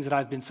 one of the things that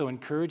I've been so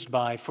encouraged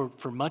by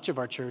for much of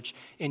our church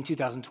in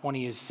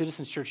 2020 is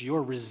Citizens Church,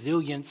 your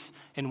resilience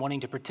in wanting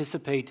to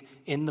participate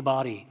in the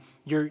body,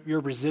 your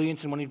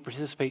resilience in wanting to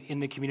participate in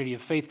the community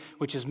of faith,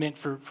 which is meant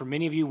for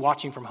many of you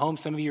watching from home.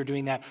 Some of you are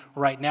doing that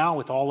right now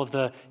with all of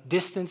the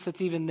distance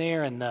that's even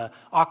there and the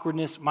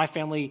awkwardness. My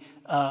family,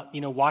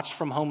 watched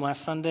from home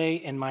last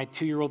Sunday, and my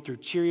 2-year-old threw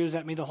Cheerios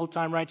at me the whole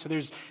time, right? So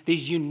there's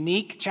these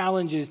unique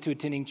challenges to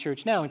attending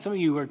church now, and some of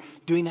you are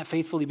doing that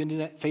faithfully, been doing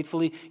that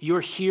faithfully.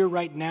 You're here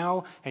right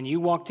now, and you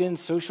walked in,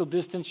 social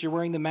distance, you're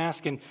wearing the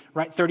mask, and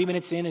right 30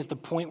 minutes in is the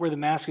point where the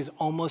mask is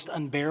almost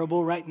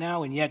unbearable right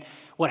now, and yet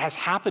what has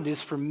happened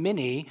is for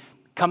many,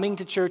 coming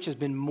to church has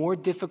been more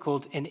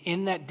difficult, and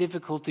in that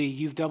difficulty,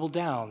 you've doubled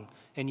down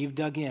and you've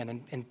dug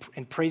in,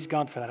 and praise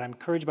God for that. I'm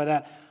encouraged by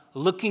that.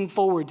 Looking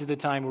forward to the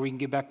time where we can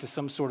get back to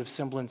some sort of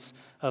semblance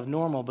of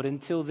normal, but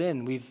until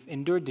then, we've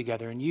endured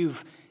together, and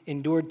you've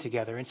endured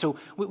together. And so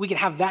we can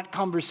have that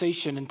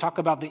conversation and talk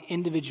about the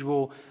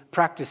individual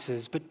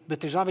practices, but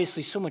there's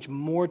obviously so much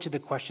more to the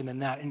question than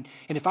that. And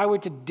if I were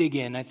to dig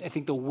in, I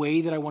think the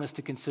way that I want us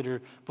to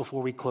consider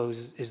before we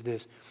close is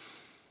this.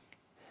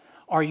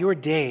 Are your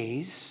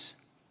days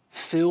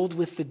filled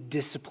with the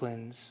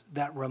disciplines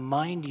that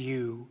remind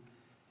you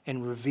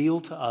and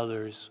reveal to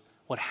others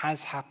what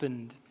has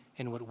happened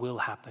and what will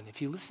happen?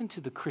 If you listen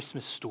to the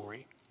Christmas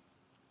story,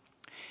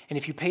 and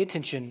if you pay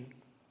attention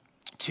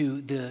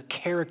to the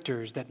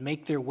characters that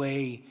make their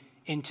way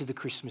into the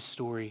Christmas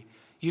story,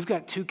 you've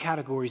got two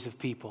categories of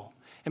people.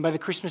 And by the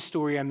Christmas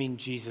story, I mean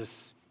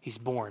Jesus. He's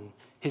born.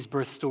 His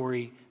birth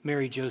story,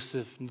 Mary,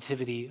 Joseph,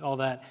 nativity, all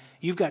that.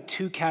 You've got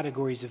two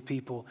categories of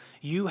people.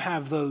 You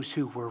have those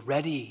who were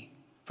ready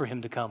for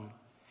him to come,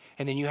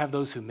 and then you have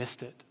those who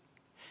missed it.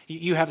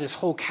 You have this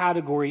whole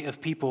category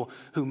of people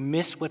who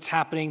miss what's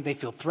happening. They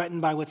feel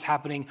threatened by what's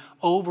happening.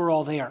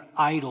 Overall, they are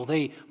idle.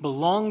 They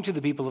belong to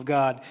the people of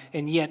God,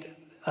 and yet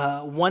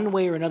one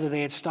way or another,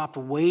 they had stopped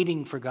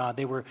waiting for God.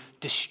 They were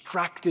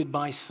distracted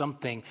by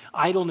something.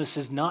 Idleness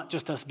is not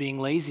just us being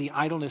lazy.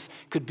 Idleness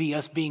could be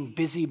us being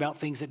busy about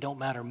things that don't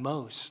matter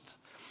most.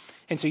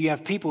 And so you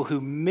have people who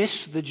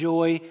miss the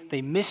joy,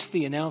 they miss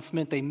the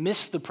announcement, they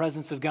miss the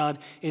presence of God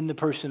in the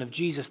person of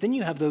Jesus. Then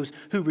you have those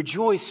who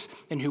rejoice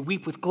and who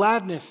weep with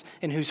gladness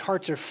and whose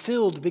hearts are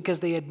filled because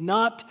they had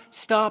not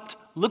stopped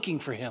looking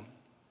for him.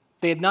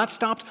 They had not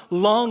stopped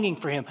longing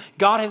for him.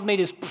 God has made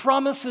his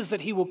promises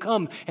that he will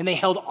come, and they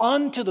held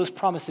on to those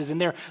promises,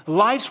 and their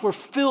lives were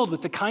filled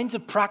with the kinds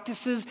of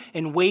practices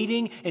and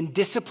waiting and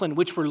discipline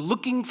which were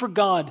looking for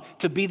God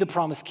to be the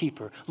promise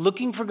keeper,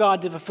 looking for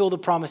God to fulfill the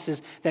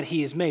promises that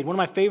he has made. One of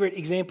my favorite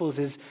examples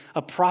is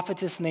a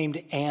prophetess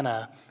named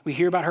Anna. We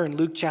hear about her in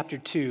Luke chapter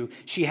 2.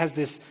 She has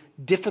this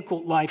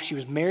difficult life. She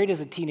was married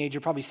as a teenager,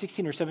 probably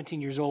 16 or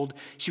 17 years old.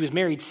 She was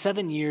married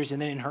 7 years, and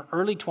then in her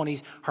early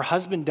 20s, her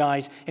husband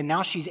dies, and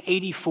now she's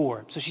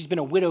 84. So she's been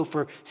a widow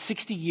for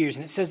 60 years,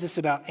 and it says this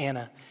about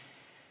Anna.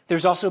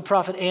 There's also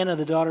prophet Anna,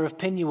 the daughter of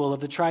Penuel of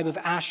the tribe of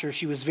Asher.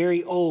 She was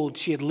very old.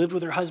 She had lived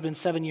with her husband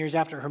 7 years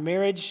after her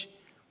marriage,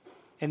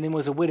 and then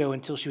was a widow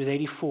until she was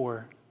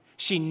 84.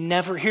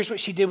 Here's what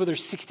she did with her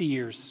 60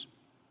 years.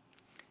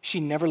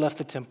 She never left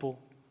the temple,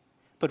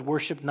 but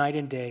worshiped night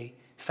and day,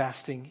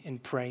 fasting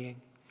and praying.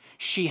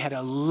 She had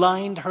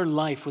aligned her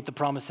life with the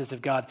promises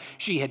of God.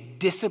 She had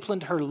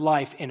disciplined her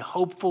life in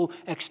hopeful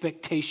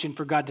expectation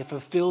for God to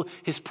fulfill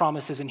his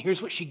promises. And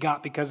here's what she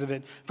got because of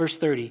it. Verse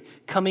 30,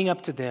 coming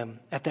up to them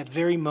at that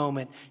very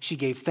moment, she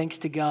gave thanks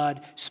to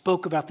God,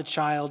 spoke about the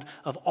child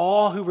of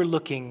all who were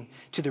looking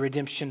to the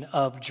redemption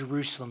of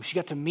Jerusalem. She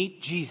got to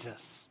meet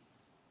Jesus.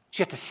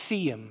 She got to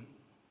see him.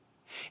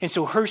 And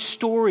so her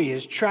story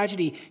is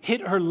tragedy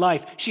hit her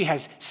life. She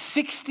has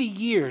 60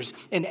 years,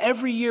 and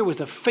every year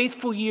was a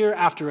faithful year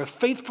after a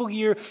faithful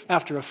year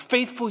after a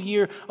faithful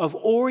year of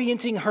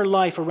orienting her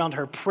life around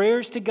her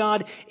prayers to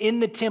God in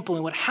the temple.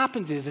 And what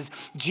happens is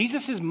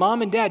Jesus'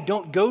 mom and dad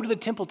don't go to the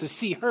temple to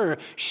see her.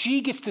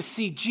 She gets to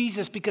see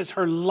Jesus because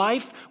her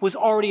life was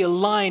already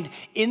aligned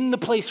in the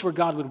place where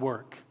God would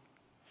work.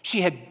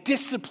 She had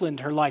disciplined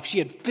her life. She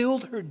had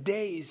filled her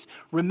days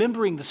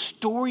remembering the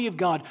story of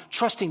God,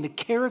 trusting the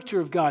character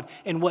of God,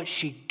 and what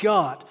she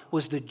got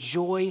was the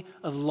joy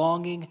of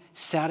longing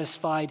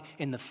satisfied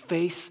in the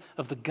face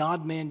of the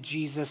God-man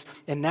Jesus,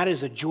 and that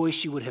is a joy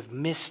she would have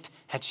missed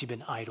had she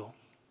been idle.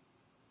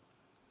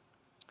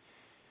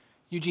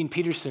 Eugene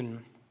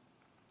Peterson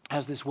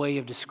has this way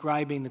of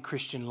describing the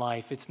Christian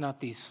life. It's not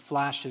these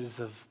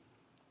flashes of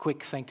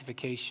quick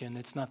sanctification.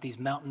 It's not these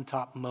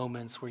mountaintop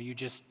moments where you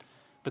just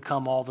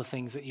become all the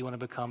things that you want to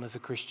become as a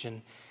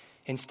Christian.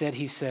 Instead,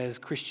 he says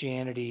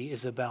Christianity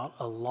is about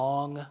a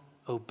long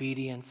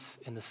obedience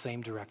in the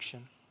same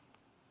direction.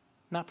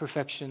 Not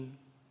perfection,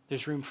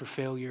 there's room for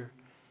failure,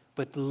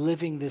 but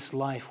living this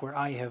life where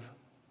I have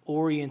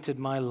oriented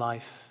my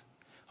life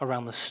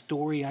around the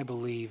story I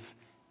believe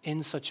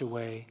in such a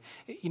way.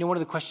 You know, one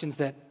of the questions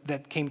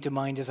that came to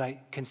mind as I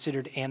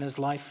considered Anna's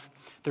life,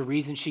 the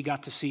reason she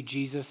got to see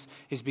Jesus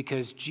is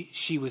because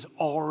she was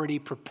already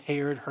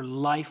prepared. Her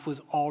life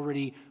was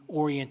already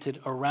oriented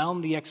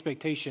around the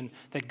expectation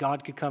that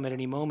God could come at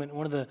any moment.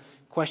 One of the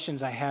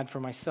questions I had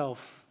for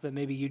myself that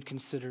maybe you'd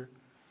consider,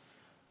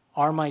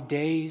 are my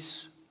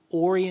days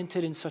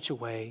oriented in such a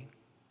way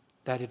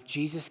that if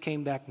Jesus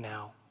came back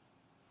now,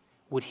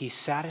 would he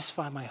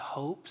satisfy my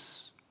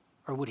hopes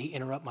or would he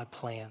interrupt my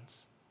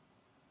plans?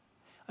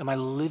 Am I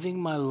living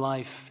my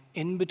life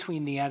in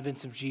between the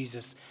advents of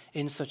Jesus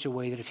in such a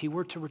way that if he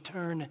were to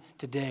return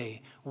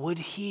today, would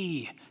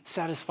he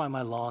satisfy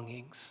my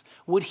longings?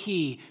 Would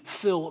he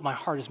fill what my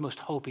heart is most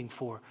hoping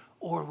for?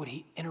 Or would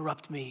he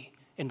interrupt me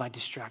in my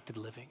distracted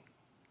living?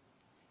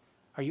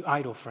 Are you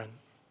idle, friend?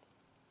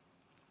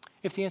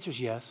 If the answer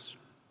is yes,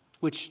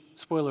 which,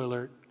 spoiler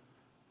alert,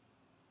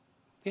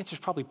 the answer is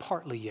probably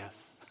partly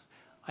yes.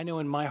 I know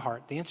in my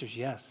heart the answer is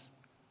yes.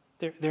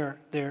 There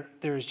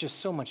is just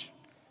so much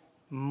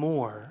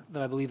more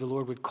that I believe the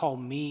Lord would call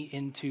me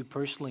into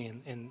personally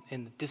in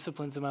the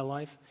disciplines of my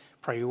life,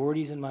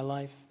 priorities in my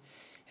life.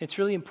 It's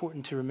really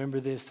important to remember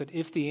this, that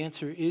if the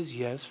answer is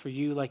yes for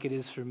you like it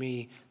is for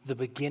me, the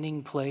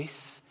beginning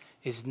place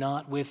is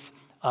not with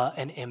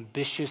an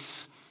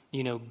ambitious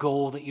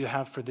goal that you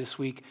have for this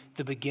week.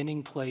 The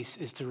beginning place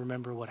is to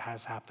remember what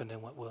has happened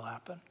and what will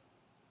happen.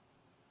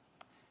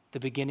 The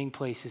beginning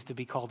place is to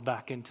be called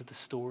back into the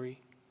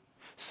story,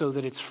 so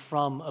that it's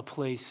from a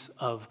place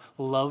of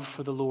love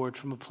for the Lord,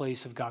 from a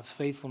place of God's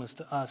faithfulness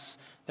to us,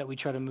 that we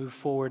try to move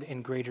forward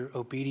in greater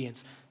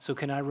obedience. So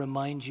can I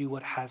remind you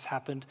what has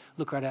happened?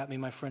 Look right at me,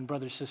 my friend,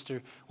 brother,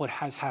 sister. What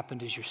has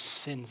happened is your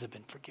sins have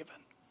been forgiven.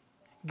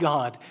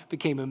 God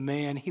became a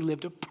man. He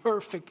lived a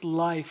perfect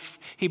life.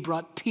 He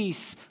brought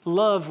peace,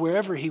 love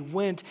wherever he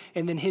went.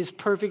 And then his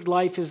perfect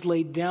life is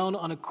laid down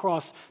on a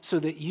cross so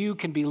that you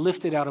can be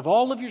lifted out of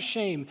all of your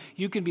shame.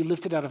 You can be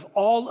lifted out of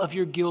all of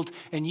your guilt,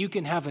 and you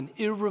can have an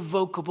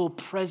irrevocable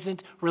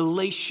present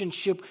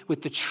relationship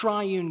with the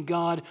triune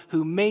God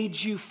who made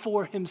you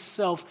for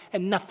himself,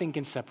 and nothing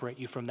can separate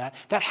you from that.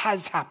 That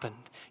has happened.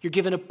 You're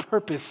given a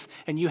purpose,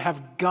 and you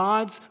have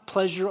God's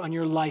pleasure on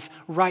your life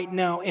right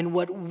now. And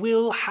what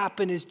will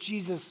happen is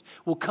Jesus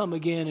will come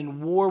again,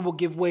 and war will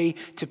give way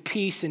to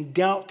peace, and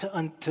doubt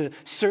to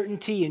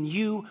certainty, and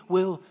you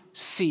will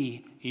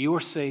see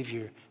your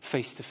Savior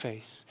face to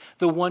face.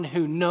 The one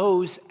who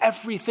knows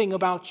everything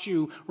about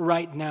you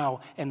right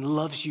now and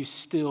loves you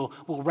still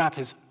will wrap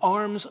his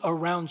arms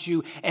around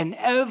you, and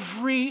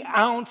every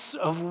ounce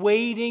of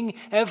waiting,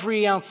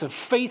 every ounce of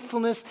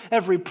faithfulness,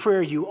 every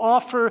prayer you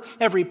offer,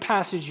 every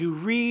passage you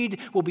read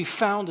will be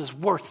found as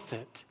worth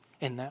it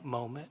in that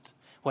moment.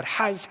 What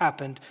has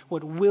happened,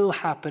 what will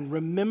happen,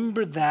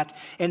 remember that,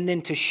 and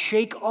then to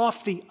shake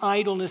off the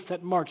idleness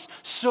that marks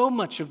so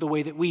much of the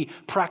way that we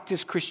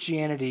practice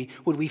Christianity,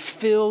 would we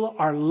fill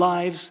our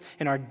lives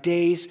and our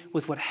days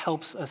with what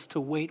helps us to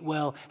wait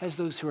well as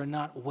those who are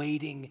not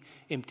waiting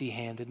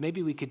empty-handed.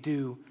 Maybe we could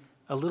do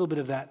a little bit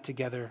of that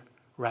together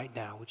right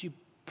now. Would you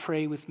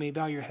pray with me?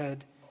 Bow your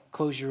head,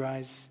 close your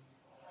eyes.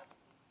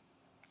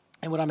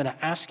 And what I'm going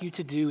to ask you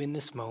to do in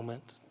this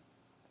moment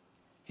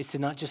is to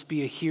not just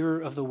be a hearer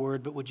of the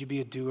word, but would you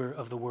be a doer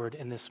of the word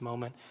in this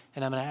moment?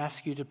 And I'm going to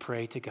ask you to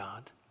pray to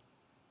God.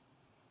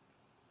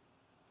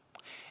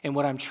 And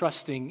what I'm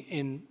trusting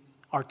in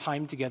our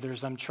time together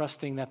is I'm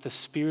trusting that the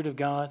Spirit of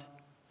God,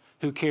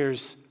 who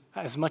cares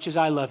as much as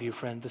I love you,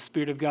 friend, the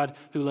Spirit of God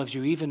who loves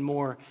you even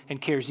more and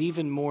cares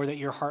even more that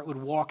your heart would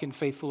walk in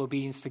faithful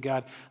obedience to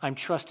God, I'm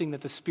trusting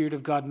that the Spirit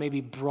of God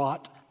maybe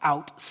brought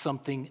out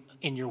something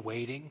in your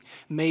waiting.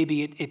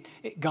 Maybe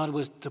God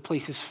was to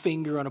place his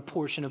finger on a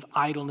portion of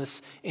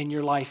idleness in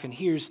your life. And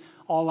here's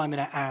all I'm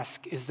going to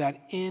ask is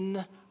that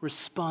in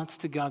response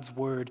to God's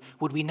word,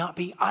 would we not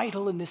be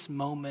idle in this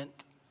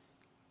moment?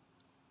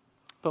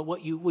 But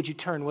would you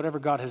turn whatever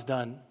God has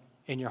done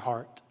in your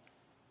heart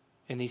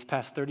in these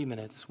past 30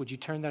 minutes, would you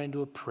turn that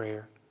into a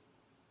prayer?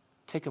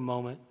 Take a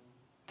moment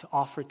to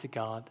offer it to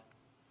God,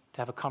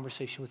 to have a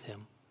conversation with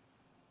him.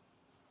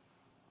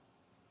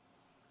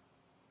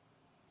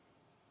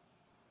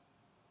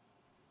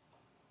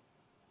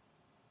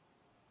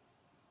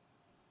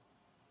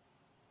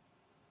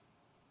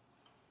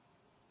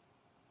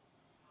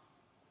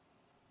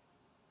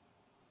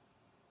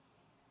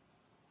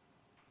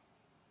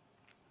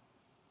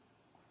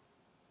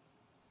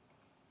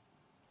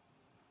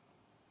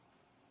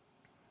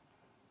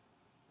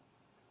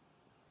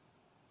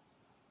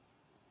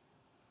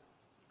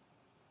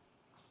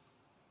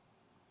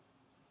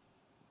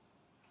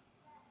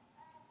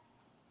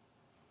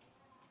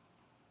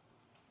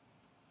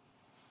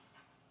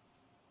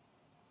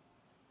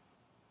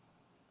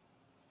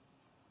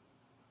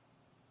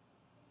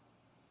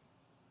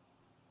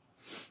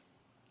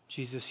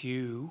 Jesus,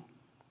 you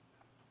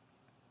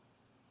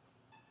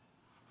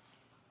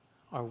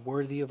are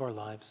worthy of our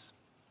lives.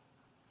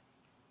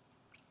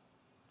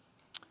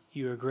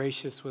 You are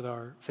gracious with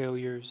our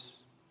failures.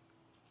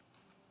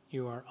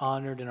 You are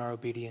honored in our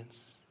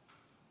obedience.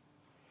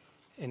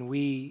 And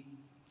we,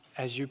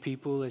 as your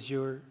people, as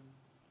your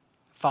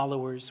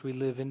followers, we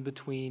live in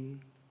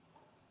between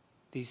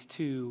these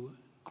two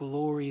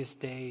glorious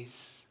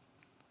days,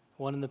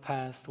 one in the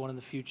past, one in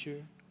the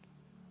future.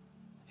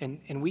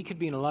 And we could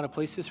be in a lot of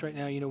places right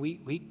now. You know,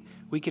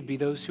 we could be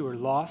those who are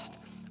lost.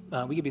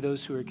 We could be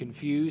those who are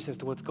confused as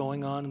to what's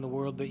going on in the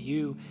world, but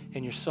you,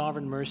 in your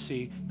sovereign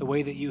mercy, the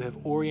way that you have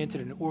oriented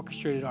and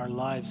orchestrated our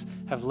lives,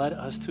 have led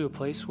us to a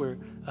place where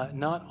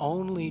not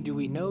only do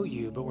we know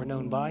you, but we're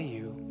known by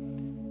you.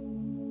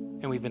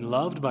 And we've been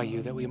loved by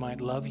you that we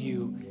might love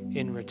you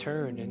in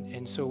return.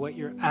 And so what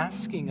you're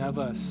asking of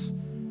us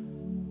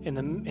in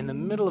the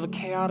middle of a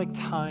chaotic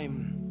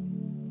time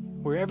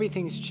where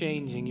everything's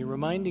changing, you're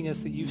reminding us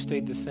that you've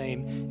stayed the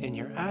same, and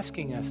you're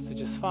asking us to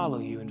just follow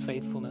you in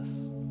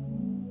faithfulness.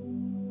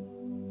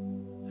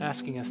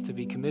 Asking us to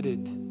be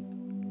committed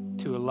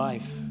to a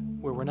life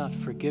where we're not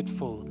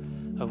forgetful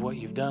of what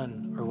you've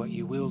done or what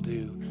you will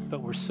do,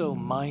 but we're so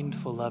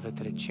mindful of it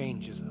that it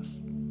changes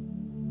us.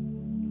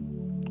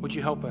 Would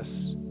you help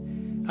us?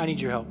 I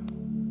need your help.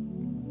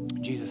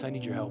 Jesus, I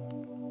need your help.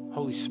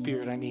 Holy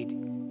Spirit, I need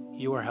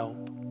your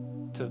help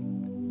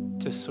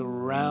to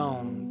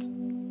surround,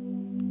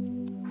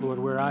 Lord,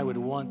 where I would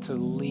want to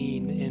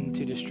lean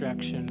into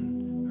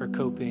distraction or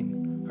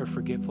coping or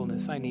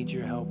forgetfulness. I need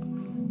your help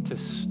to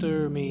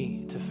stir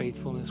me to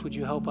faithfulness. Would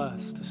you help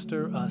us to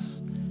stir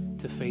us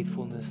to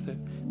faithfulness, that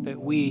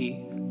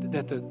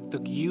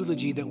the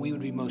eulogy that we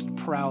would be most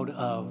proud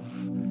of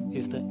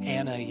is the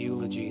Anna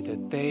eulogy,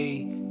 that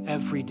they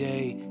every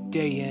day,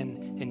 day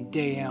in and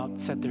day out,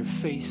 set their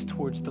face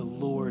towards the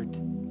Lord,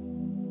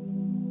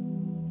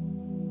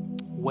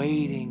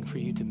 waiting for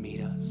you to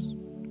meet us.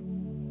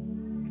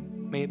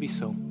 May it be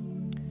so.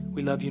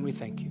 We love you and we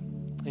thank you.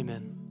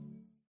 Amen.